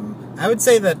 I would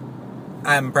say that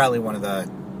I'm probably one of the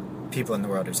people in the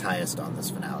world who's highest on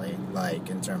this finale, like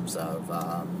in terms of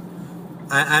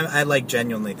I like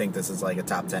genuinely think this is like a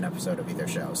top 10 episode of either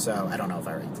show, so I don't know if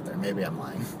I ranked it there, maybe I'm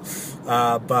lying.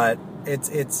 But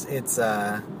it's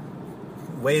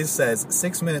Waze says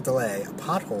 6-minute delay, a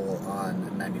pothole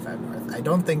on 95 North. I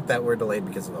don't think that we're delayed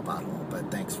because of a pothole,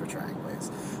 but thanks for trying, Waze.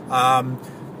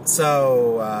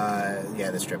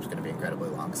 Yeah, this trip's going to be incredibly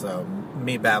long, so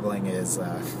me babbling is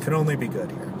can only be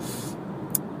good here.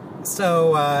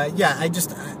 So, yeah, I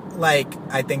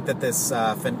think that this,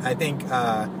 I think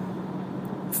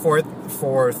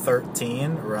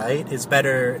 413, right, is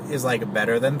better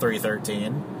than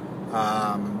 313.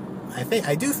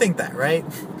 I do think that, right?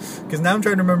 Because now I'm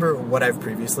trying to remember what I've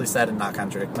previously said and not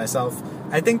contradict myself.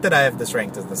 I think that I have this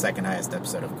ranked as the second highest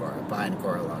episode of Korra, behind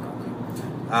Korra alone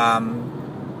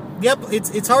only. Yep,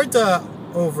 it's hard to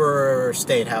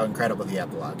overstate how incredible the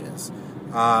epilogue is.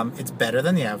 It's better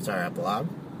than the Avatar epilogue.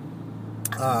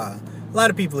 A lot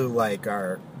of people who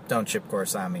are don't ship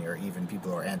Korosami, or even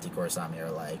people who are anti-Korosami are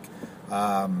like,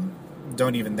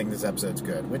 don't even think this episode's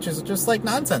good, which is just like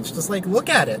nonsense. Just like, look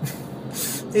at it.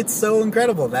 It's so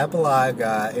incredible. That epilogue,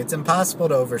 it's impossible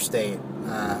to overstate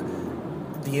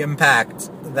the impact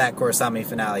that Korosami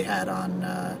finale had on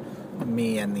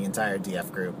me and the entire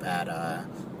DF group at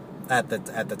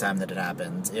the time that it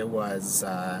happened. It was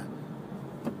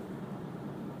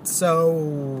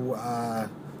so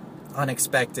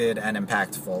unexpected and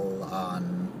impactful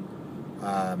on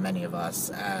many of us,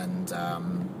 and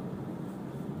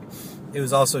it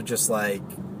was also just like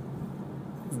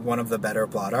one of the better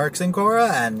plot arcs in Korra,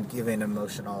 and giving an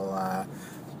emotional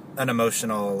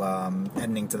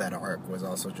ending to that arc was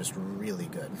also just really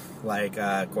good. Like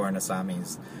Korra and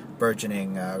Asami's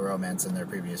burgeoning romance and their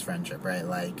previous friendship, right?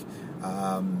 Like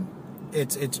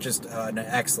it's just an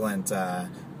excellent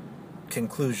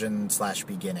conclusion /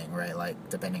 beginning, right? Like,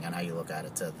 depending on how you look at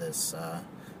it, to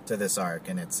this arc,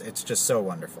 and it's just so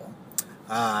wonderful.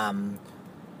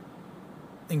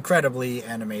 Incredibly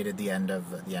animated. The end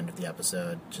of the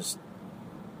episode, just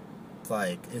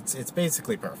like it's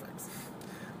basically perfect.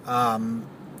 I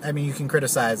mean, you can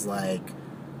criticize like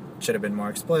should have been more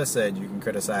explicit. You can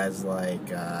criticize like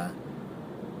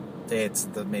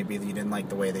maybe you didn't like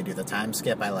the way they do the time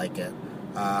skip. I like it,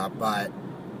 but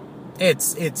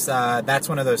it's that's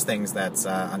one of those things that's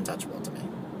untouchable to me.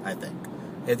 I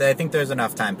think there's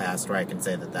enough time passed where I can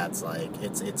say that's like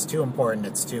it's too important.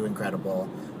 It's too incredible.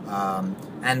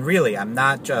 And really, I'm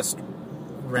not just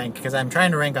because I'm trying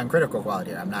to rank on critical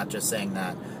quality here. I'm not just saying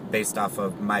that based off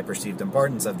of my perceived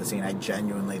importance of the scene. I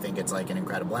genuinely think it's like an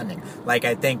incredible ending. Like,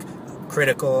 I think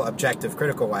critical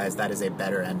wise, that is a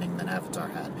better ending than Avatar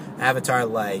had. Avatar,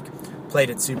 like,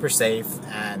 played it super safe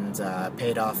and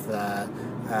paid off the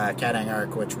Kadang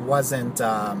arc, which wasn't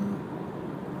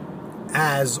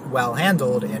as well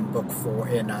handled in book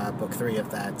 3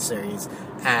 of that series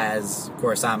as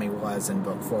Korosami was in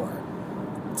book 4.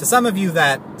 To some of you,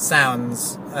 that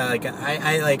sounds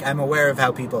I'm aware of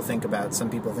how some people think about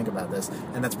this,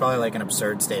 and that's probably like an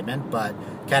absurd statement. But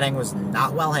Kadang was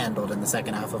not well handled in the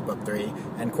second half of book 3,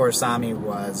 and Korosami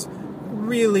was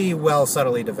really well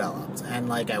subtly developed. And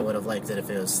like, I would have liked it if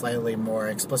it was slightly more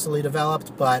explicitly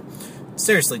developed. But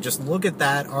seriously, just look at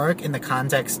that arc in the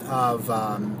context of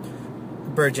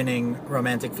burgeoning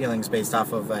romantic feelings based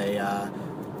off of a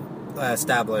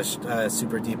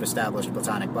super deep established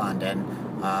platonic bond, and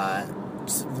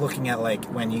just looking at like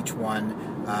when each one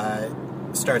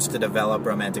starts to develop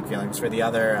romantic feelings for the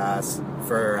other.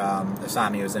 For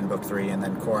Asami, was in book 3, and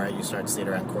then Korra, you start to see it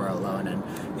around Korra alone, and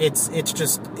it's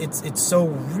so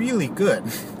really good.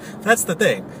 That's the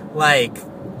thing. Like,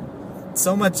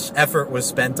 so much effort was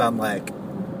spent on like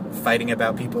fighting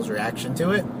about people's reaction to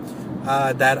it,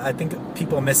 that I think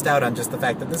people missed out on just the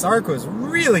fact that this arc was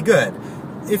really good.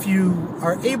 If you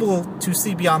are able to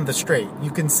see beyond the straight, you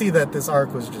can see that this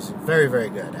arc was just very, very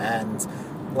good. And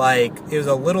like, it was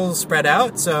a little spread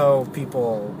out, so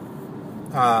people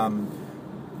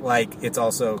like, it's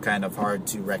also kind of hard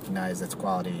to recognize its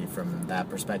quality from that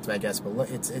perspective, I guess. But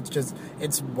look, it's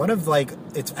one of like,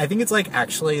 I think it's like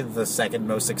actually the second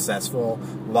most successful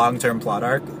long-term plot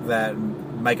arc that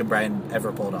Mike and Brian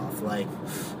ever pulled off. Like,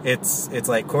 it's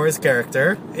like Korra's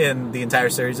character in the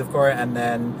entire series of Korra, and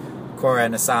then Korra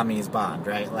and Asami's bond,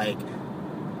 right? Like,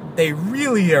 they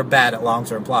really are bad at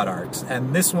long-term plot arcs,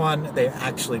 and this one they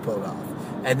actually pulled off,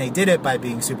 and they did it by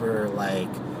being super like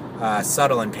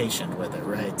subtle and patient with it,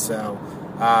 right? So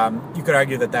you could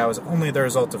argue that was only the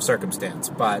result of circumstance,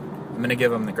 but I'm going to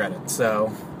give them the credit.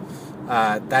 So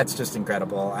that's just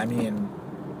incredible. I mean,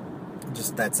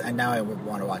 and now I would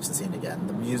want to watch the scene again.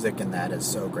 The music in that is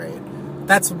so great.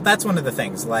 That's one of the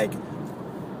things. Like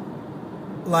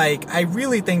I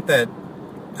really think that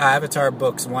Avatar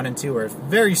books 1 and 2 are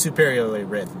very superiorly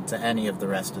written to any of the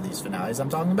rest of these finales I'm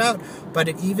talking about, but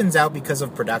it evens out because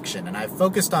of production, and I've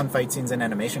focused on fight scenes and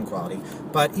animation quality,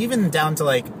 but even down to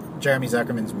like Jeremy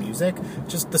Zuckerman's music,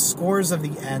 just the scores of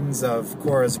the ends of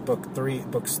Korra's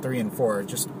books 3 and 4 are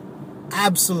just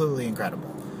absolutely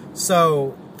incredible.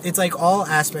 So it's like all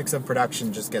aspects of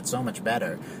production just get so much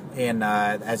better in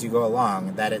as you go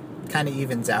along, that it kind of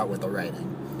evens out with the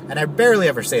writing. And I barely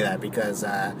ever say that because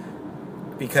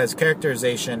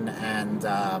characterization and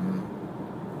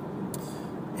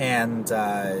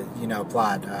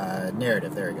plot,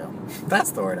 narrative, there we go.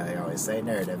 That's the word I always say,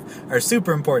 narrative, are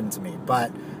super important to me.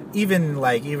 But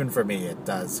even for me, it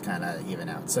does kind of even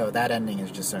out. So that ending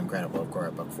is just so incredible of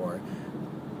Korra Book 4.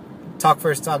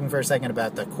 Talking for a second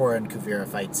about the Korra and Kuvira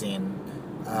fight scene.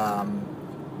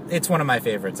 It's one of my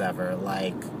favorites ever.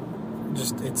 Like,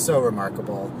 just, it's so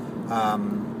remarkable.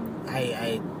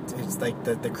 it's like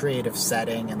the creative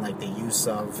setting and like the use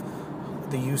of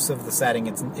the setting.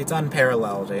 It's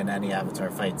unparalleled in any Avatar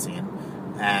fight scene,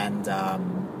 and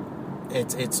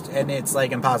it's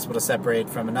like impossible to separate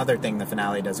from another thing the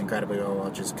finale does incredibly well,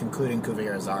 which is concluding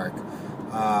Kuvira's arc.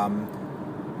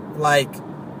 Like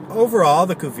overall,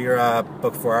 the Kuvira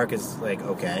Book 4 arc is like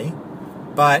okay,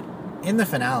 but in the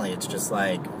finale, it's just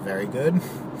like very good.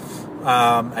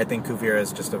 I think Kuvira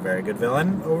is just a very good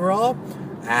villain overall,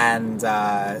 and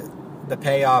the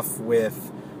payoff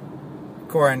with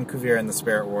Korra and Kuvira in the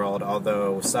spirit world,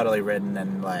 although subtly written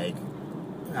and like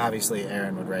obviously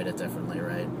Aaron would write it differently,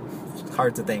 right? It's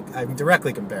hard to think. I'm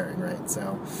directly comparing, right?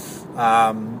 So,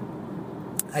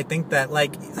 I think that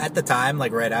like at the time,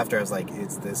 like right after, I was like,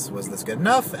 was this good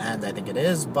enough? And I think it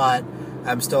is, but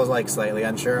I'm still like slightly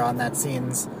unsure on that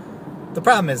scenes. The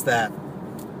problem is that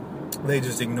they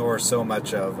just ignore so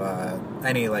much of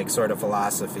any like sort of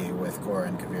philosophy with Korra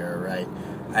and Kuvira, right?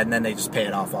 And then they just pay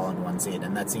it off all in one scene,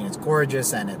 and that scene is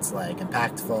gorgeous and it's like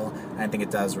impactful. And I think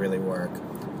it does really work.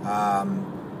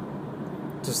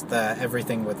 Just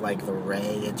everything with like the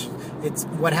ray. It's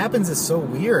what happens is so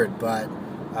weird, but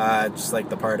just like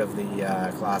the part of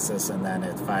the Colossus, and then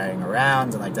it's firing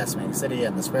around and like decimating the city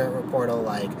and the spirit portal,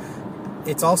 like.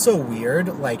 It's also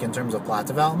weird, like, in terms of plot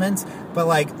development, but,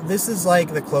 like, this is,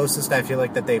 like, the closest I feel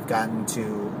like that they've gotten to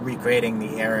recreating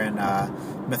the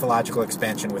Eren mythological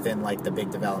expansion within, like, the big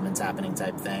developments happening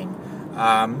type thing.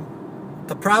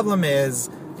 The problem is,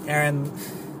 Eren,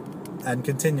 and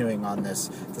continuing on this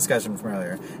discussion from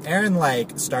earlier, Eren,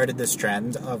 like, started this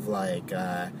trend of, like,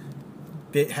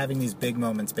 having these big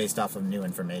moments based off of new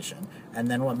information. And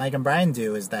then what Mike and Brian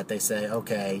do is that they say,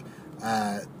 okay,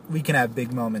 we can have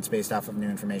big moments based off of new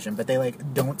information, but they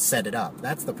like don't set it up.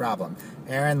 That's the problem.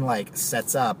 Eren like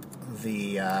sets up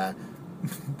the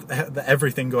the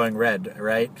everything going red,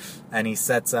 right? And he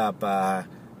sets up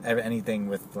anything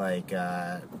with like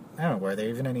I don't know, were there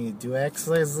even any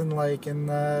duexes in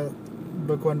the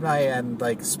book 1 and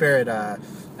like spirit. I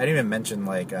didn't even mention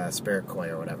like spirit koi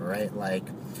or whatever, right? Like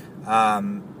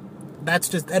that's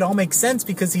just, it all makes sense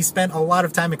because he spent a lot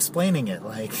of time explaining it.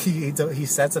 Like, he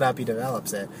sets it up, he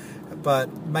develops it.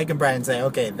 But Mike and Brian say,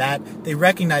 okay, that they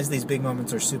recognize these big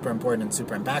moments are super important and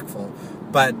super impactful,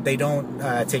 but they don't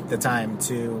take the time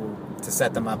to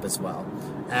set them up as well.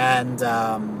 And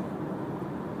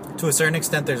to a certain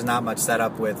extent, there's not much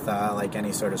setup with like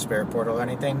any sort of spirit portal or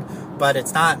anything, but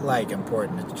it's not like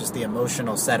important. It's just the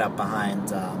emotional setup behind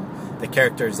the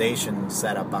characterization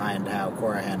setup behind how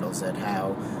Korra handles it,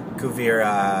 how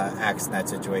Kuvira acts in that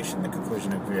situation, the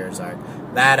conclusion of Kuvira's arc.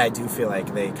 That I do feel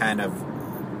like they kind of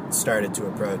started to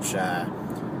approach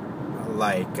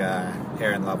like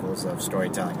Eren levels of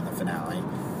storytelling in the finale.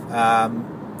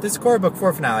 This Korra Book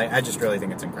 4 finale, I just really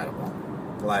think it's incredible.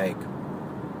 Like,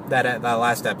 that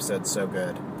last episode's so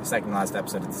good. The second last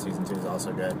episode of season 2 is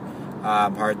also good.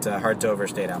 Hard to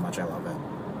overstate how much I love it.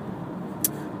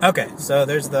 Okay, so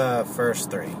there's the first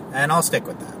 3, and I'll stick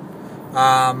with that.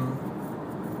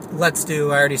 Let's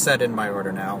do, I already said in my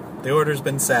order now. The order's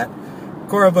been set.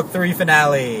 Korra Book 3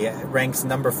 finale ranks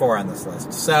number 4 on this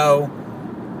list. So,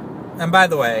 and by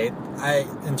the way,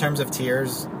 in terms of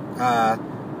tiers, I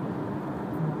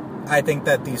think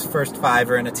that these first 5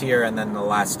 are in a tier, and then the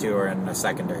last 2 are in a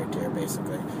secondary tier,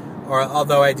 basically. Or,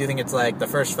 although I do think it's like the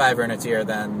first 5 are in a tier,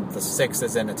 then the 6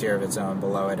 is in a tier of its own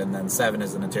below it, and then 7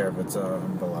 is in a tier of its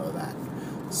own below that.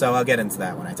 So I'll get into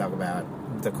that when I talk about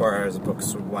the Korra's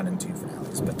Books 1 and 2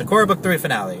 finales. But the Korra Book 3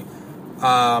 finale,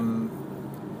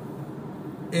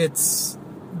 it's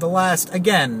the last,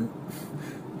 again,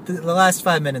 the last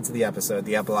 5 minutes of the episode,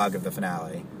 the epilogue of the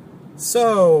finale.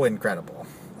 So incredible.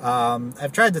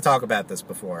 I've tried to talk about this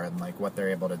before, and like what they're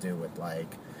able to do with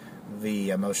like the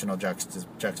emotional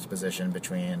juxtaposition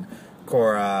between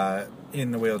Korra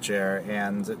in the wheelchair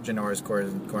and Janora's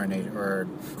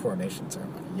coronation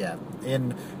ceremony. Yeah,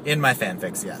 in my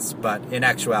fanfics, yes, but in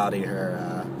actuality,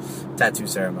 her tattoo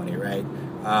ceremony, right?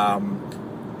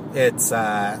 It's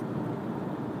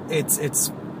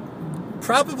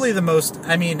probably the most.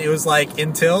 I mean, it was like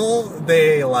until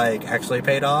they like actually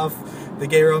paid off the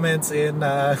gay romance in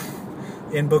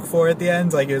Book 4 at the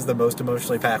end, like it was the most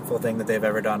emotionally impactful thing that they've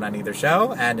ever done on either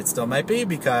show, and it still might be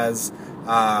because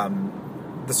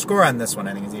the score on this one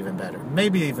I think is even better.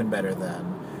 Maybe even better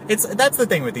than that's the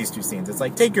thing with these 2 scenes. It's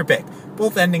like take your pick.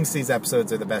 Both endings to these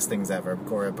episodes are the best things ever.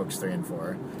 Korra Books 3 and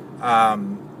 4.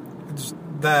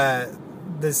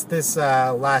 This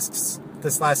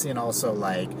last scene also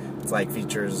like it's like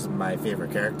features my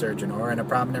favorite character Janora in a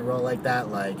prominent role like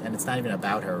that. Like, and it's not even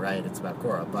about her, right? It's about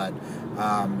Korra, but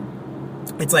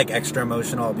it's like extra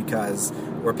emotional because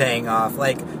we're paying off,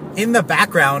 like, in the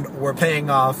background, we're paying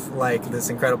off, like, this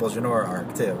incredible Jinora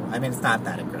arc, too. I mean, it's not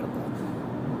that incredible.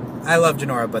 I love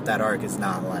Jinora, but that arc is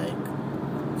not, like,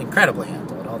 incredibly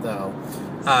handled, although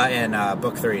in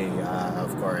Book 3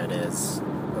 of Korra it is,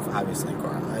 obviously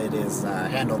Korra, it is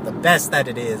handled the best that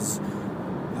it is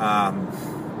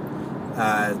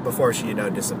before she,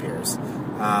 disappears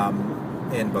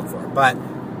in Book 4. But,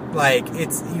 like,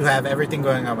 you have everything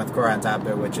going on with Korra on top of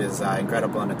it, which is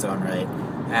incredible in its own right,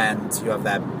 and you have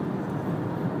that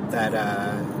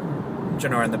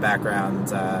Jinora in the background,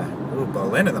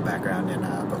 Bolin in the background in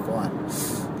Book 1.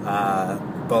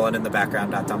 Bolin in the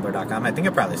background.tumblr.com. I think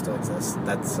it probably still exists.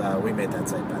 That's we made that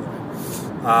site, by the way.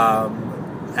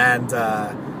 And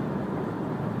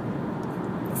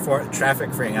for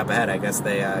traffic freeing up ahead, I guess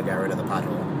they got rid of the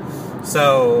pothole.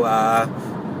 So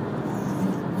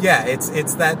yeah,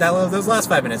 it's that those last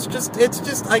 5 minutes. It's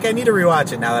just like I need to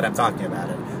rewatch it now that I'm talking about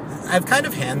it. I've kind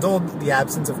of handled the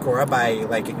absence of Korra by,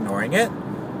 like, ignoring it.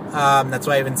 That's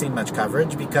why I haven't seen much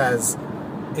coverage, because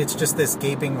it's just this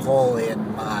gaping hole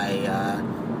in my,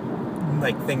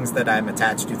 like, things that I'm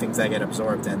attached to, things I get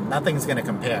absorbed in. Nothing's going to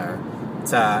compare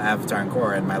to Avatar and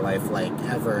Korra in my life, like,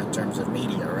 ever in terms of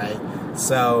media, right?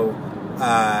 So,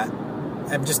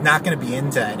 I'm just not going to be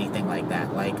into anything like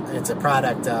that. Like, it's a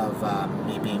product of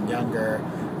me being younger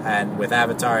and with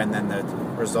Avatar, and then the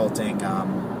resulting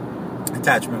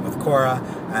attachment with Korra,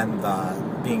 and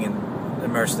being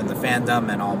immersed in the fandom,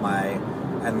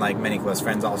 and like many close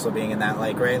friends also being in that,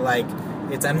 like, right, like,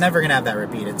 I'm never gonna have that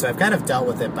repeated, so I've kind of dealt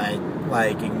with it by,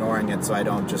 like, ignoring it, so I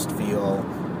don't just feel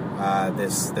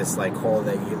this like hole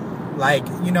that you, like,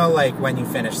 like when you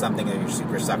finish something that you're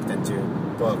super sucked into,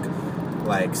 book,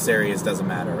 like, series, doesn't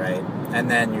matter, right, and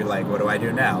then you're like, what do I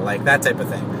do now, like, that type of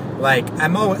thing, like,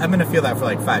 I'm gonna feel that for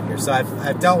like 5 years, so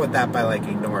I've dealt with that by, like,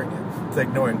 ignoring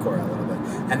Korra a little bit,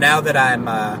 and now that I'm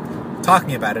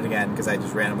talking about it again, because I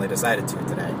just randomly decided to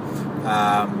today,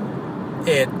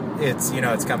 it's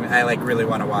it's coming. I, like, really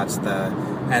want to watch the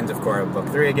end of Korra Book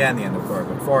 3 again, the end of Korra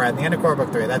Book 4. At the end of Korra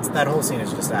Book 3, that whole scene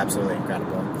is just absolutely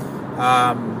incredible.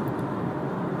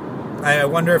 I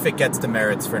wonder if it gets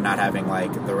demerits for not having,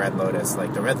 like, the Red Lotus.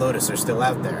 Like, the Red Lotus are still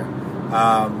out there.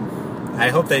 I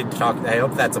hope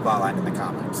that's a plotline in the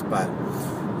comics, but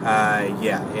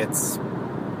yeah, it's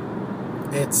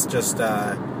just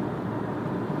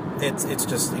it's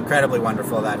just incredibly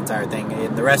wonderful, that entire thing.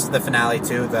 In the rest of the finale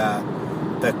too, the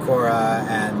Korra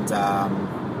and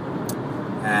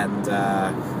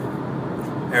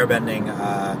airbending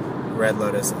Red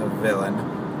Lotus villain,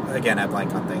 again I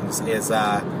blank on things, is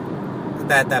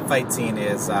that fight scene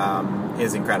is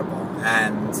incredible,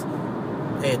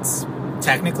 and it's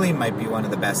technically might be one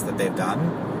of the best that they've done.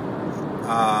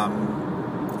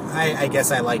 I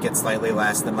guess I like it slightly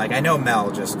less than, like, I know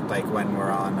Mel, just, like, when we're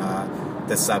on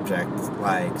the subject,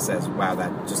 like, says, wow,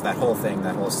 that whole thing,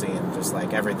 that whole scene, just,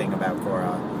 like, everything about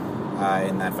Korra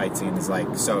in that fight scene is,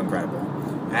 like, so incredible.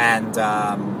 And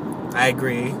I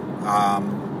agree.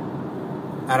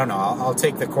 I don't know, I'll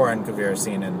take the Korra and Kuvira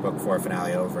scene in Book 4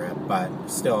 finale over it, but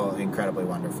still incredibly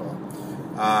wonderful.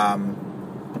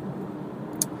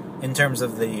 In terms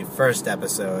of the first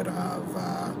episode of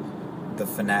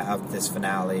this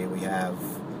finale, we have,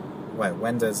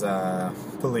 when does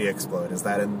Puli explode? Is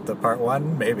that in the part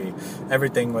 1? Maybe.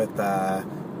 Everything with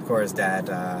Korra's dad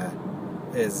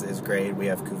is great. We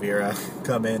have Kuvira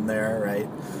come in there, right?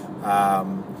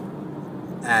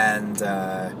 And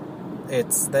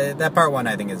it's that part 1,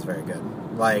 I think, is very good.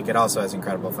 Like, it also has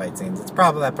incredible fight scenes. That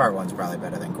part 1's probably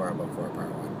better than Korra Book 4 part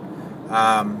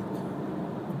 1.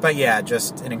 But yeah,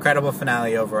 just an incredible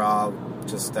finale overall.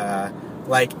 Just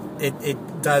like, it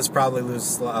does probably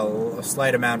lose a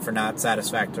slight amount for not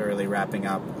satisfactorily wrapping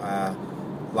up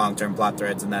long-term plot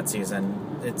threads in that season.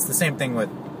 It's the same thing with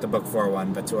the Book 4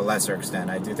 one, but to a lesser extent.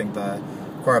 I do think the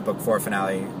Korra Book 4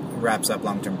 finale wraps up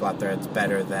long-term plot threads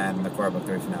better than the Korra Book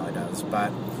 3 finale does.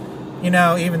 But,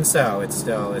 even so, it's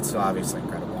still obviously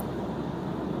incredible.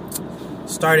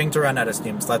 Starting to run out of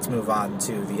steam, so let's move on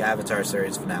to the Avatar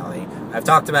series finale. I've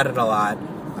talked about it a lot.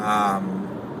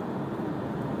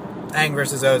 Aang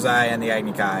versus Ozai and the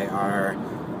Agni Kai are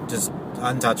just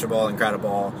untouchable,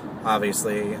 incredible.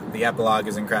 Obviously, the epilogue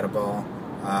is incredible.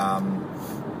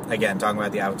 Again, talking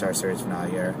about the Avatar series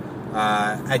finale here.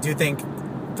 I do think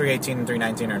 318 and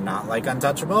 319 are not, like,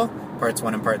 untouchable. Parts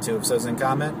 1 and Part 2 of Sozin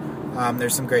Comet.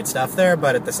 There's some great stuff there,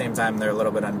 but at the same time, they're a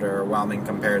little bit underwhelming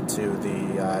compared to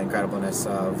the incredibleness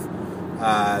of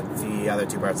the other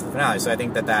two parts of the finale. So I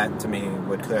think that to me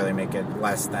would clearly make it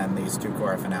less than these two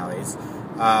Korra finales.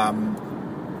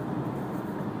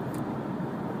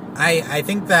 I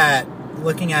think that,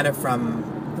 looking at it from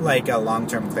like a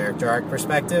long-term character arc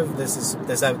perspective,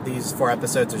 these 4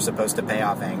 episodes are supposed to pay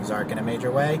off Aang's arc in a major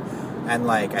way, and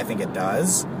like I think it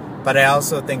does. But I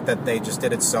also think that they just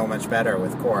did it so much better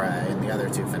with Korra in the other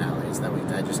 2 finales that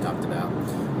I just talked about.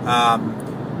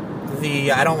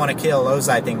 The I don't want to kill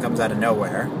Ozai thing comes out of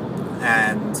nowhere,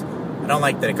 and I don't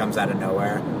like that it comes out of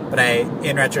nowhere. But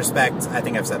in retrospect, I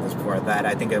think I've said this before, that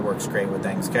I think it works great with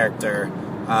Aang's character.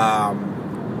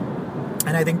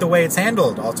 And I think the way it's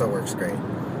handled also works great.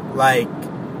 Like,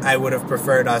 I would have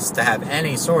preferred us to have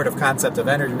any sort of concept of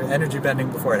energy bending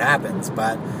before it happens,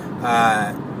 but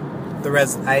I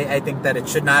think that it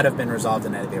should not have been resolved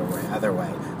in any other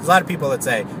way. There's a lot of people that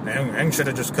say, Aang should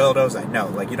have just killed Ozai. No,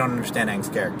 like, you don't understand Aang's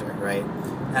character, right?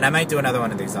 And I might do another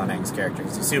one of these on Aang's character,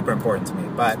 because he's super important to me,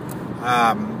 but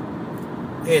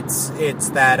it's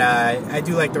that I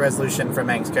do like the resolution from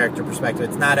Aang's character perspective.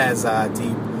 It's not as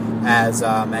deep as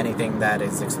anything that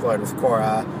is explored with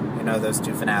Korra, those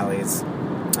 2 finales.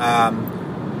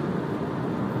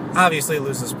 Obviously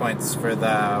loses points for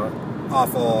the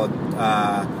awful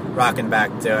Rockin'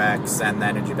 Back to X and the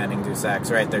Energy Bending Deus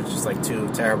Ex, right? There's just like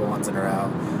 2 terrible ones in a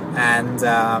row. And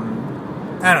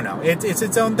I don't know. It's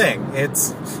its own thing.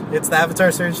 It's the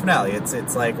Avatar series finale.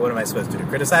 It's like, what am I supposed to do?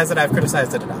 Criticize it? I've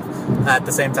criticized it enough. At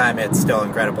the same time, it's still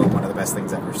incredible. One of the best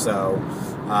things ever. So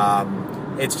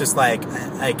it's just like,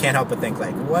 I can't help but think,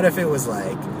 like, what if it was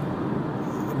like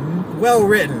well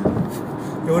written?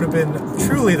 It would have been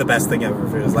truly the best thing ever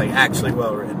if it was like actually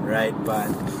well written, right? But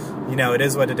it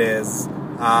is what it is.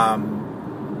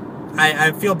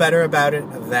 I feel better about it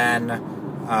than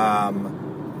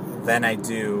I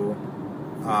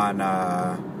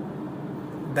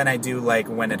do like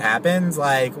when it happens.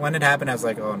 Like when it happened, I was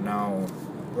like, oh no,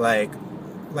 like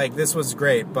this was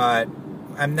great, but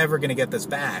I'm never gonna get this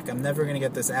back. I'm never gonna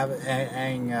get this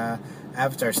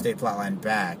Avatar State plotline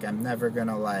back. I'm never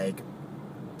gonna like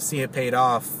see it paid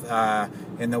off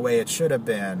in the way it should have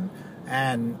been.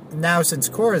 And now since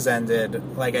Korra's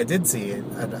ended, like I did see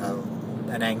an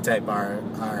Aang type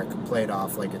arc played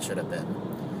off like it should have been.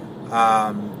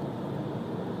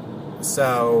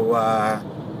 So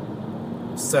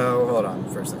hold on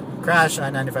for a second. Crash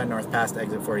I-95 North past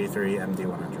exit 43 MD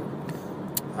 100.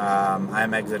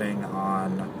 I'm exiting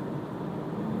on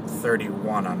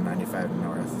 31 on 95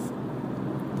 North.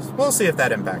 We'll see if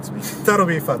that impacts me. That'll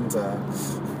be fun to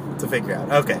figure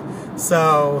out. Okay,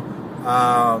 so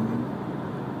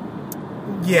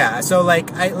yeah, so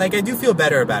I do feel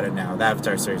better about it now, the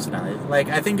Avatar series finale. Like,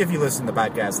 I think if you listen to the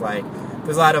podcast, like,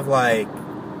 there's a lot of like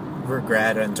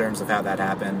regret in terms of how that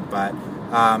happened, but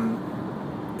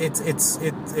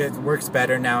it works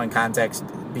better now in context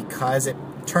because it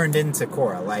turned into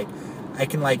Korra. Like, I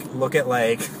can like look at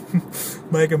like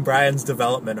Mike and Brian's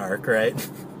development arc, right?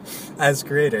 As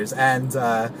creators, and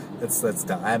that's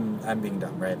dumb. I'm being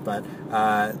dumb, right? But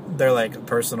their like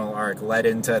personal arc led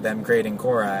into them creating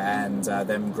Korra and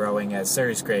them growing as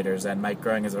series creators, and Mike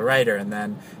growing as a writer, and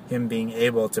then him being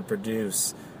able to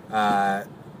produce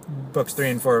books 3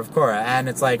 and 4 of Korra. And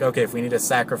it's like, okay, if we need to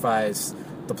sacrifice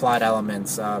the plot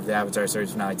elements of the Avatar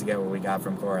series finale to get what we got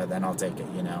from Korra, then I'll take it.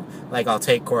 Like I'll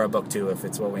take Korra book 2 if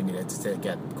it's what we needed to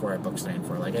get Korra books 3 and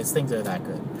 4. Like I just think they're that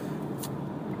good.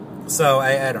 So,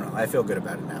 I don't know. I feel good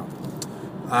about it now.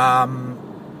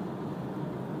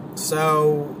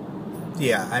 So,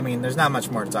 yeah. I mean, there's not much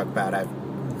more to talk about. I've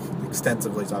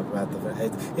extensively talked about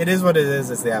it is what it is.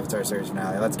 It's the Avatar series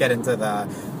finale. Let's get into the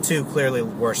 2 clearly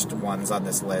worst ones on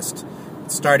this list,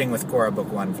 starting with Korra Book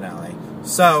 1 finale.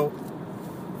 So,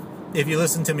 if you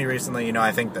listened to me recently,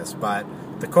 I think this, but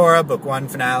the Korra Book 1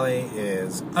 finale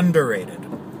is underrated.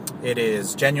 It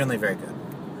is genuinely very good.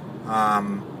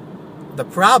 The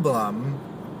problem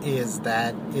is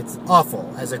that it's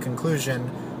awful as a conclusion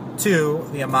to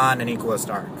the Amon and Equalist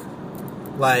arc.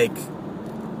 Like,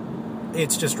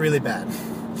 it's just really bad.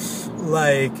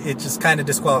 Like, it just kind of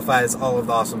disqualifies all of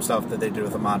the awesome stuff that they did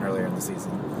with Amon earlier in the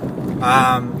season.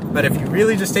 But if you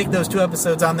really just take those 2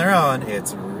 episodes on their own,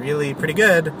 it's really pretty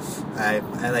good. I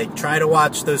like try to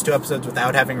watch those 2 episodes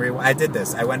without having I did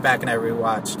this. I went back and I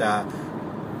rewatched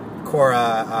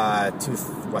Korra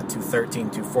 213,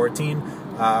 214,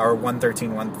 or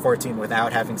 113, 114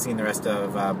 without having seen the rest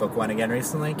of Book 1 again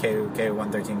recently,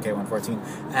 K113, K114,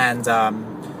 and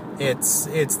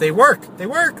they work.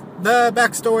 The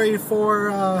backstory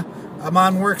for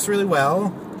Amon works really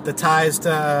well. The ties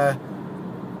to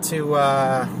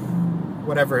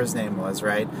whatever his name was,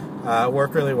 right,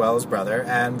 work really well, his brother,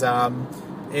 and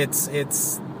it's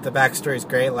the backstory's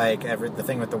great. Like the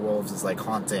thing with the wolves is like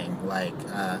haunting. Like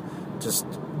just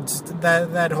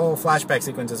that whole flashback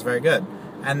sequence is very good.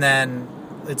 And then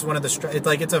it's one of the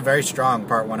it's a very strong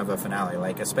part one of a finale.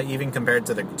 Like even compared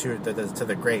to the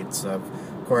greats of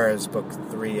Korra's book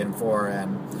 3 and 4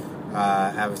 and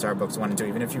Avatar books 1 and 2.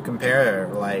 Even if you compare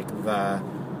like the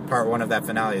part 1 of that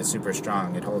finale is super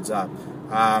strong. It holds up.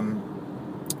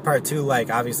 Part 2, like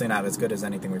obviously not as good as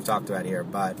anything we've talked about here,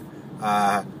 but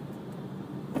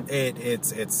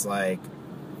it's like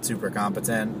super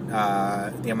competent.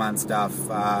 The Amon stuff,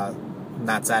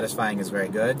 not satisfying, is very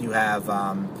good. You have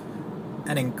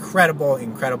an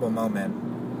incredible moment.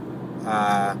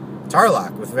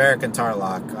 Tarlok, with Varric and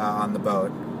Tarlok on the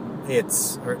boat.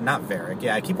 Or not Varric.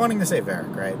 Yeah, I keep wanting to say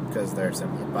Varric, right? Because they're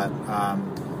similar. But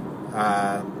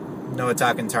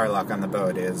Noatak and Tarlok on the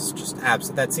boat is just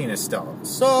absolute. That scene is still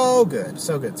so good.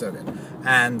 So good.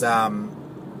 And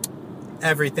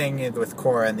everything with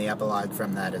Korra and the epilogue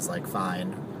from that is like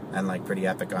fine and like pretty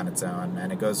epic on its own.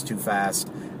 And it goes too fast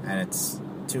and it's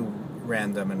too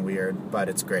random and weird, but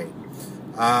it's great.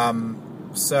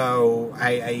 So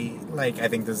I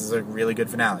think this is a really good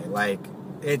finale. Like,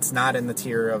 it's not in the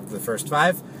tier of the first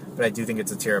 5, but I do think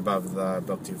it's a tier above the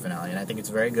book 2 finale, and I think it's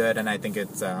very good, and I think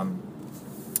it's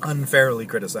unfairly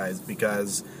criticized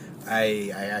because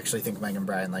I actually think Mike and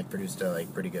Brian produced a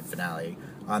pretty good finale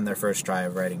on their first try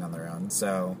of writing on their own.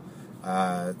 So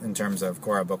in terms of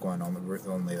Korra book 1,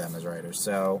 only them as writers.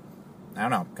 So I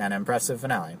don't know, kind of impressive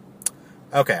finale.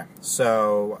 Okay,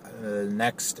 so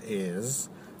next is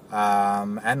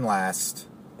and last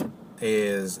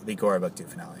is the Korra book 2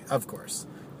 finale, of course.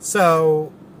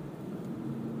 So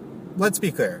let's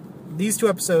be clear. These 2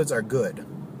 episodes are good.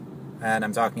 And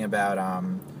I'm talking about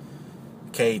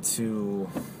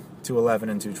K211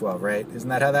 and 212, right? Isn't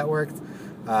that how that worked?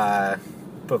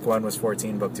 Book 1 was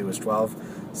 14, book 2 was 12.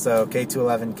 So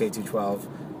K211, K212.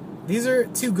 These are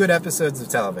 2 good episodes of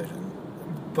television.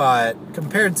 But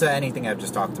compared to anything I've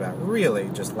just talked about, really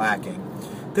just lacking.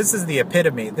 This is the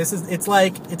epitome. It's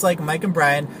like Mike and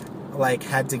Brian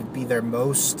had to be their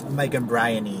most Mike and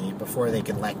Brian-y before they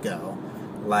could let go.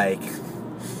 Like,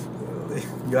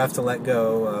 you have to let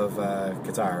go of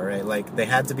Katara, right? Like, they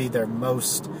had to be their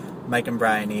most Mike and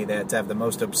Brian-y. They had to have the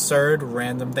most absurd,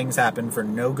 random things happen for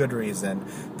no good reason.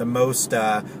 The most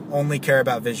only care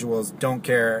about visuals, don't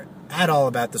care at all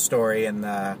about the story and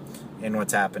in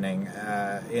what's happening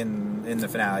in the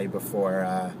finale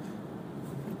before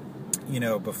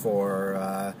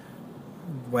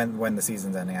when the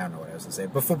season's ending. I don't know what I was going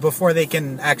to say. Before they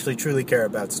can actually truly care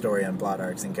about story and plot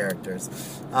arcs and characters.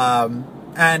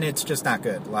 And it's just not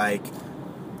good. Like,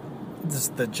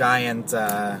 just the giant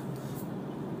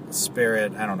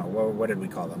spirit, I don't know, what did we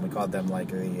call them? We called them like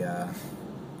the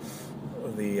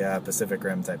Pacific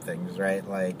Rim type things, right?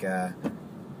 Like,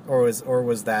 or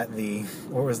was that the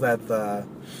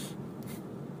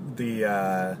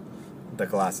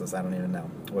Colossus? I don't even know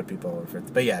what people refer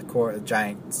to. But yeah,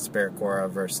 giant spirit Korra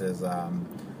versus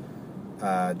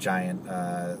giant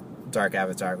dark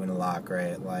avatar Unalaq,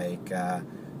 right? Like,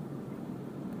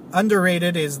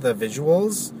 underrated is the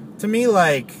visuals. To me,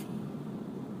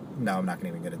 no, I'm not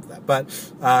going to even get into that. But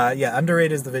yeah,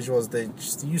 underrated is the visuals, the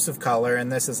use of color,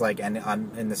 and this is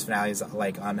in this finale is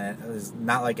is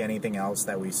not like anything else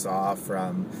that we saw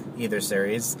from either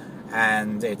series,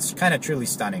 and it's kind of truly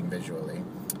stunning visually.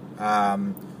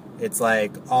 It's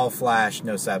like all flash,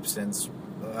 no substance,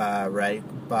 right?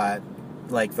 But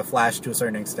the flash to a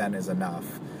certain extent is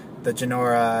enough. The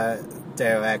Jinora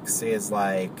Deo X is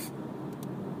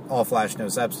all flash, no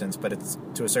substance, but it's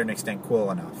to a certain extent cool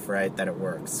enough, right, that it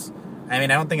works. I mean,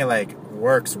 I don't think it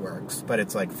works, but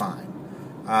it's fine.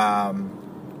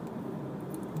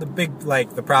 The big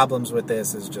the problems with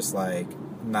this is just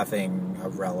nothing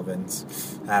of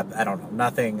relevance. I don't know,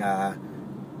 nothing. I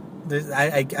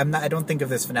don't think of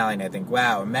this finale and I think,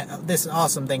 wow, this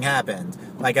awesome thing happened.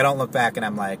 I don't look back and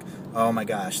I'm like, oh my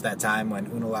gosh, that time when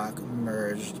Unalaq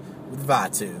merged with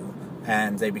Vaatu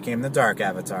and they became the Dark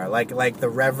Avatar. Like the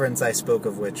reverence I spoke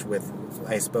of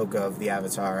the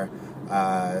Avatar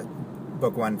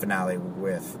book 1 finale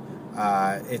with.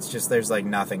 It's just there's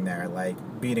nothing there.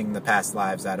 Beating the past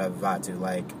lives out of Vaatu.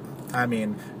 I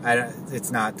mean,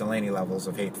 it's not Delaney levels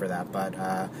of hate for that, but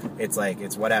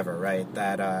it's whatever, right?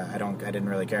 That I didn't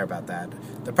really care about that.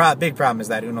 The big problem is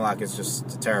that Unalaq is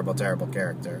just a terrible, terrible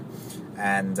character,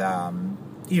 and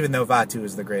even though Vaatu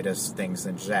is the greatest thing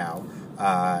since Zhao,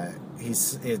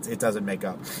 it doesn't make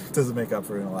up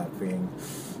for Unalaq being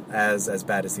as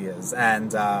bad as he is,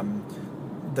 and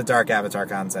the Dark Avatar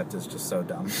concept is just so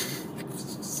dumb,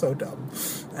 so dumb,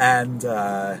 and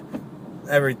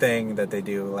everything that they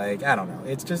do, I don't know,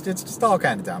 it's just all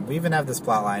kind of dumb. We even have this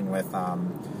plot line with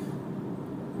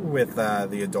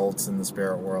the adults in the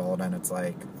spirit world, and it's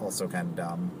also kind of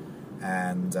dumb,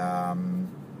 and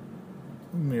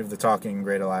we have the talking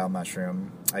Great Isle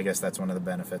mushroom. I guess that's one of the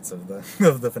benefits of the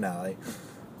of the finale.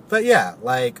 But yeah,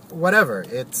 like whatever.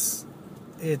 It's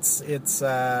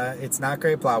not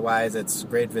great plot wise. It's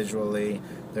great visually.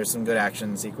 There's some good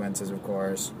action sequences, of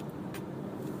course.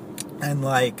 And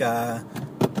like I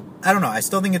don't know. I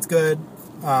still think it's good.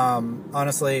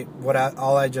 Honestly,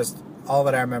 all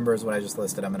that I remember is what I just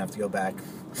listed. I'm gonna have to go back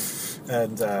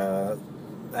and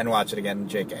watch it again.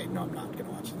 JK, no, I'm not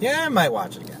gonna watch it. Yeah, I might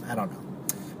watch it again. I don't know.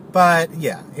 But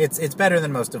yeah, it's better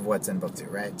than most of what's in book 2,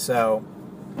 right? So,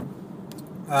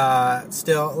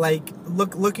 still, like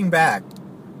looking back,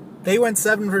 they went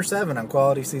 7 for 7 on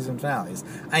quality season finales.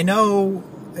 I know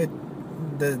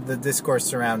the discourse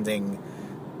surrounding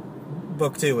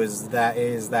book 2 is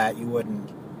that you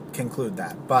wouldn't conclude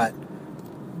that, but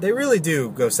they really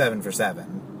do go 7 for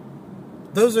 7.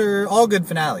 Those are all good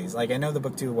finales. Like, I know the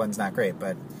book 2 one's not great,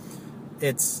 but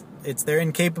they're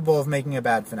incapable of making a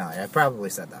bad finale. I've probably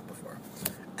said that before.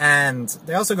 And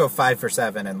they also go 5 for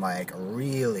 7 in like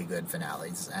really good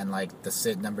finales, and like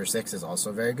the number 6 is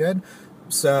also very good.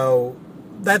 So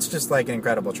that's just like an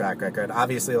incredible track record.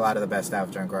 Obviously, a lot of the best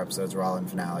Avatar and Korra episodes were all in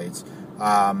finales.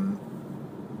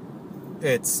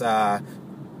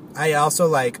 I also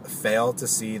like fail to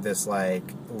see this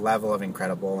like level of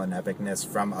incredible and epicness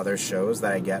from other shows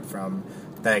that I got from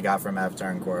Avatar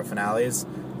and Korra finales.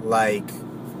 Like,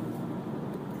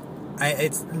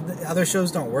 other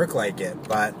shows don't work like it,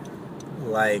 but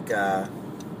like the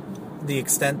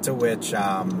extent to which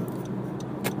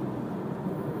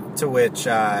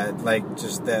like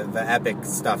just the epic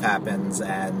stuff happens,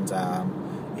 and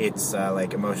it's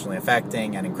like emotionally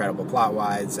affecting and incredible plot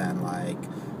wise, and like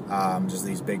just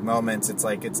these big moments. It's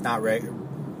like it's not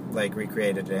like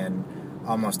recreated in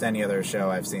almost any other show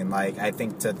I've seen. Like, I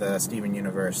think to the Steven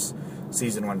Universe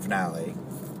season 1 finale,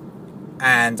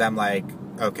 and I'm like,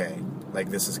 okay, like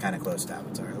this is kind of close to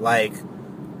Avatar. Like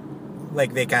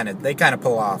they kind of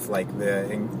pull off like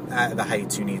the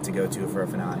heights you need to go to for a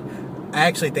finale. I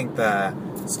actually think the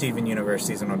Steven Universe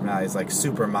season 1 finale is like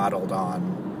super modeled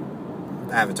on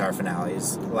Avatar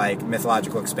finales, like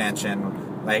mythological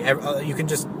expansion. Like you can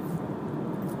just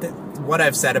what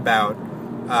I've said about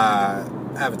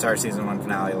Avatar season 1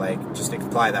 finale, like just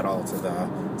apply that all to the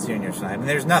Steven Universe finale. I mean,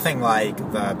 there's nothing like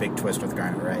the big twist with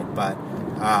Garnet, right? But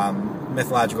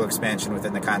mythological expansion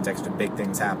within the context of big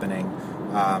things happening,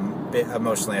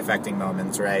 emotionally affecting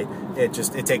moments, right? It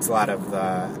takes a lot of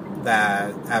the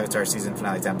Avatar season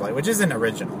finale template, which isn't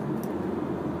original.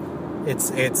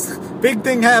 It's big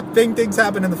things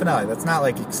happen in the finale. That's not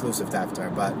like exclusive to Avatar,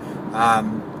 but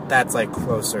that's like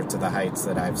closer to the heights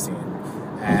that I've seen.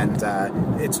 And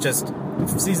it's just,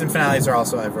 season finales are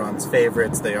also everyone's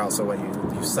favorites. They're also what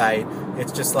you cite.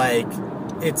 It's just like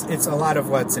it's a lot of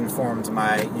what's informed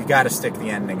my you got to stick the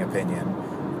ending opinion.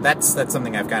 That's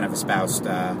something I've kind of espoused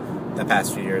the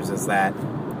past few years, is that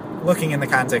looking in the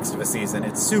context of a season,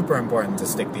 it's super important to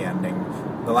stick the ending.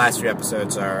 The last few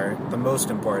episodes are the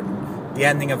most important. The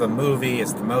ending of a movie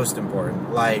is the most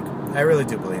important. Like, I really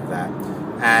do believe that.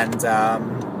 And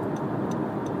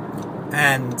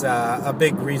a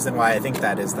big reason why I think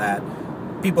that is that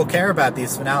people care about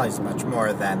these finales much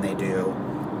more than they do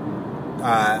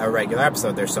a regular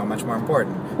episode. They're so much more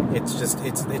important. It's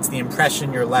the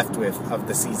impression you're left with of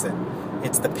the season.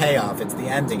 It's the payoff, it's the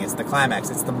ending, it's the climax,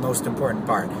 it's the most important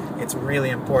part. It's really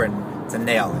important to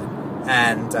nail it.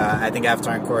 And I think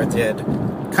Avatar and Korra did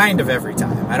kind of every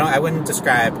time. I wouldn't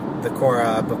describe the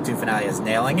Korra Book 2 finale as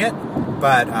nailing it,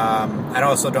 but I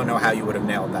also don't know how you would have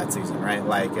nailed that season, right?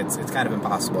 Like, it's kind of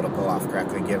impossible to pull off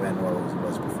correctly given what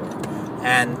was before.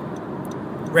 And,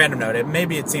 random note,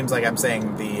 maybe it seems like I'm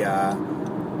saying the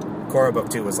Korra Book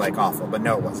 2 was, like, awful, but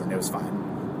no, it wasn't. It was fine.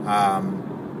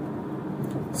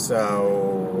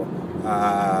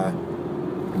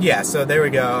 Yeah, so there we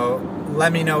go.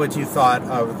 Let me know what you thought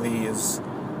of these,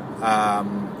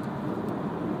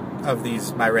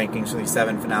 my rankings for these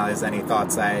 7 finales. Any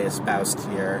thoughts I espoused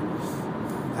here?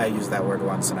 I used that word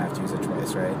once and I have to use it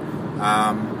twice, right?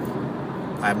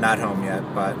 I'm not home yet,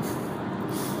 but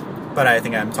I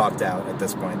think I'm talked out at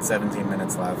this point. 17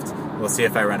 minutes left. We'll see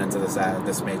if I run into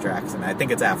this major accident. I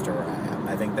think it's after where I am.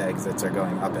 I think the exits are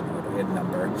going up in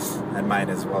number, and mine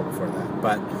is well before that.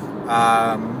 But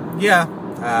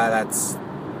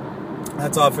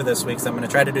that's all for this week. So I'm going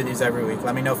to try to do these every week.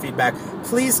 Let me know feedback.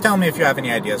 Please tell me if you have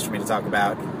any ideas for me to talk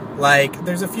about. Like,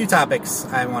 there's a few topics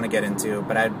I want to get into,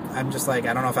 but I'm just like,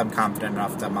 I don't know if I'm confident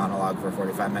enough to monologue for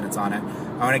 45 minutes on it.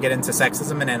 I want to get into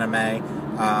sexism in anime.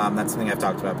 That's something I've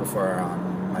talked about before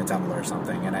on my Tumblr or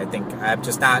something, and I think I'm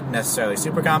just not necessarily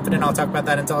super confident I'll talk about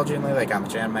that intelligently, like how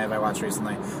much anime have I watched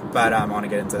recently, but I want to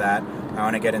get into that. I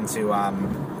want to get into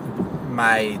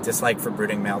my dislike for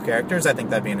brooding male characters. I think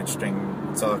that'd be an interesting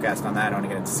solo cast on that. I don't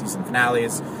want to get into season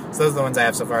finales. So those are the ones I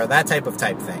have so far. That type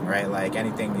thing, right? Like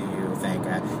anything that you think,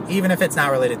 even if it's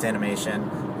not related to animation,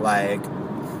 like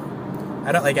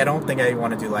I don't think I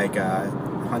want to do like a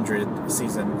 100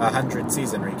 season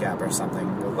recap or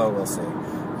something. Although we'll see.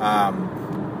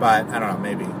 But I don't know.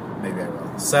 Maybe I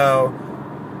will. So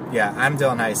yeah, I'm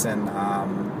Dylan Heisen.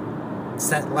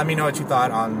 Let me know what you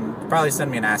thought probably send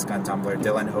me an ask on Tumblr,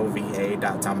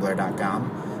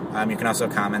 dyllanova.tumblr.com. You can also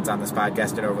comment on this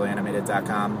podcast at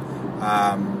overlyanimated.com.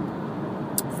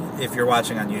 If you're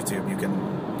watching on YouTube, you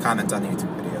can comment on the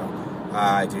YouTube video.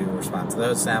 I do respond to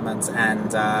those comments,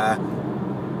 and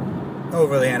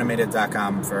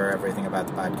overlyanimated.com for everything about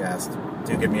the podcast.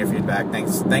 Do give me your feedback.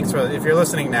 Thanks for, if you're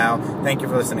listening now, thank you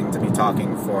for listening to me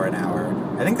talking for an hour.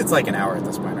 I think it's like an hour at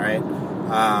this point, right?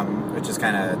 Which is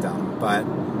kind of dumb, but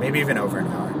maybe even over an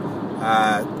hour.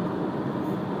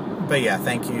 But yeah,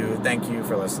 thank you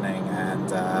for listening,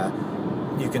 and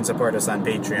you can support us on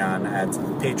Patreon at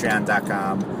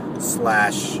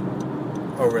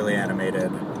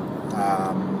patreon.com/overlyanimated.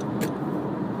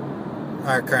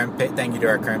 Thank you to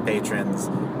our current patrons.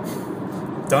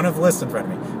 Don't have a list in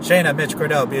front of me. Shayna, Mitch,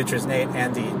 Cordell, Beatrice, Nate,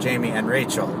 Andy, Jamie, and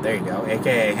Rachel. There you go.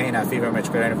 A.K.A. Hannah, Fever, Mitch,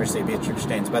 Cordell, University, Beatrice,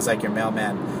 James, Buzz Like Your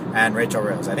Mailman, and Rachel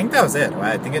Rose. I think that was it.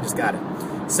 I think I just got it.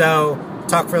 So,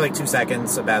 talk for like 2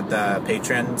 seconds about the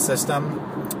Patreon system.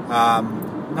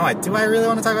 Do I really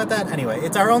want to talk about that? Anyway,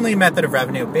 it's our only method of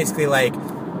revenue. Basically, like,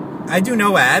 I do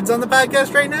no ads on the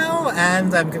podcast right now,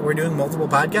 and we're doing multiple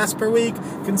podcasts per week.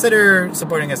 Consider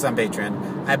supporting us on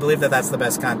Patreon. I believe that's the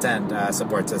best content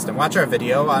support system. Watch our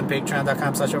video on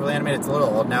patreon.com/overlyanimated. It's a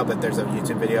little old now, but there's a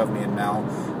YouTube video of me and Mel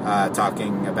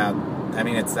talking about,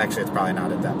 it's probably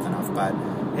not in depth enough, but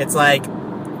it's like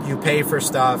you pay for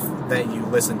stuff that you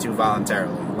listen to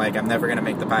voluntarily. Like, I'm never going to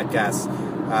make the podcast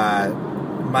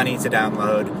money to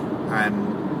download.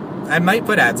 I might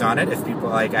put ads on it if people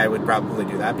like. I would probably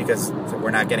do that because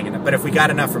we're not getting enough. But if we got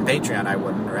enough from Patreon, I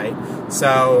wouldn't, right?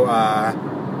 So,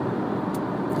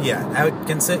 yeah, I would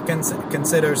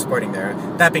consider supporting there.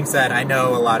 That being said, I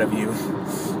know a lot of you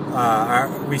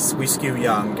we skew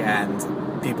young, and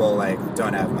people like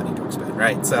don't have money to spend,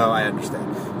 right? So I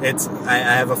understand. I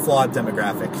have a flawed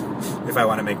demographic if I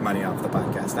want to make money off the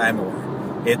podcast. I'm aware.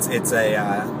 It's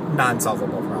a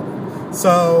non-solvable problem.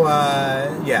 So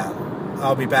yeah.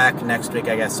 I'll be back next week,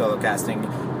 I guess, solo casting.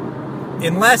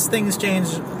 Unless things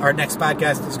change, our next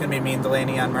podcast is going to be me and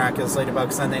Delaney on Miraculous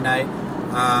Ladybug Sunday night.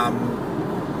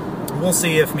 We'll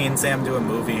see if me and Sam do a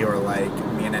movie, or like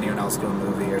me and anyone else do a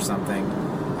movie or something.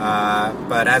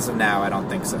 But as of now, I don't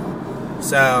think so.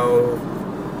 So,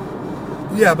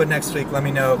 yeah, but next week, let me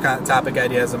know topic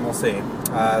ideas, and we'll see.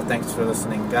 Thanks for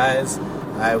listening, guys.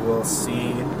 I will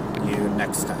see you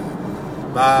next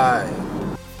time. Bye.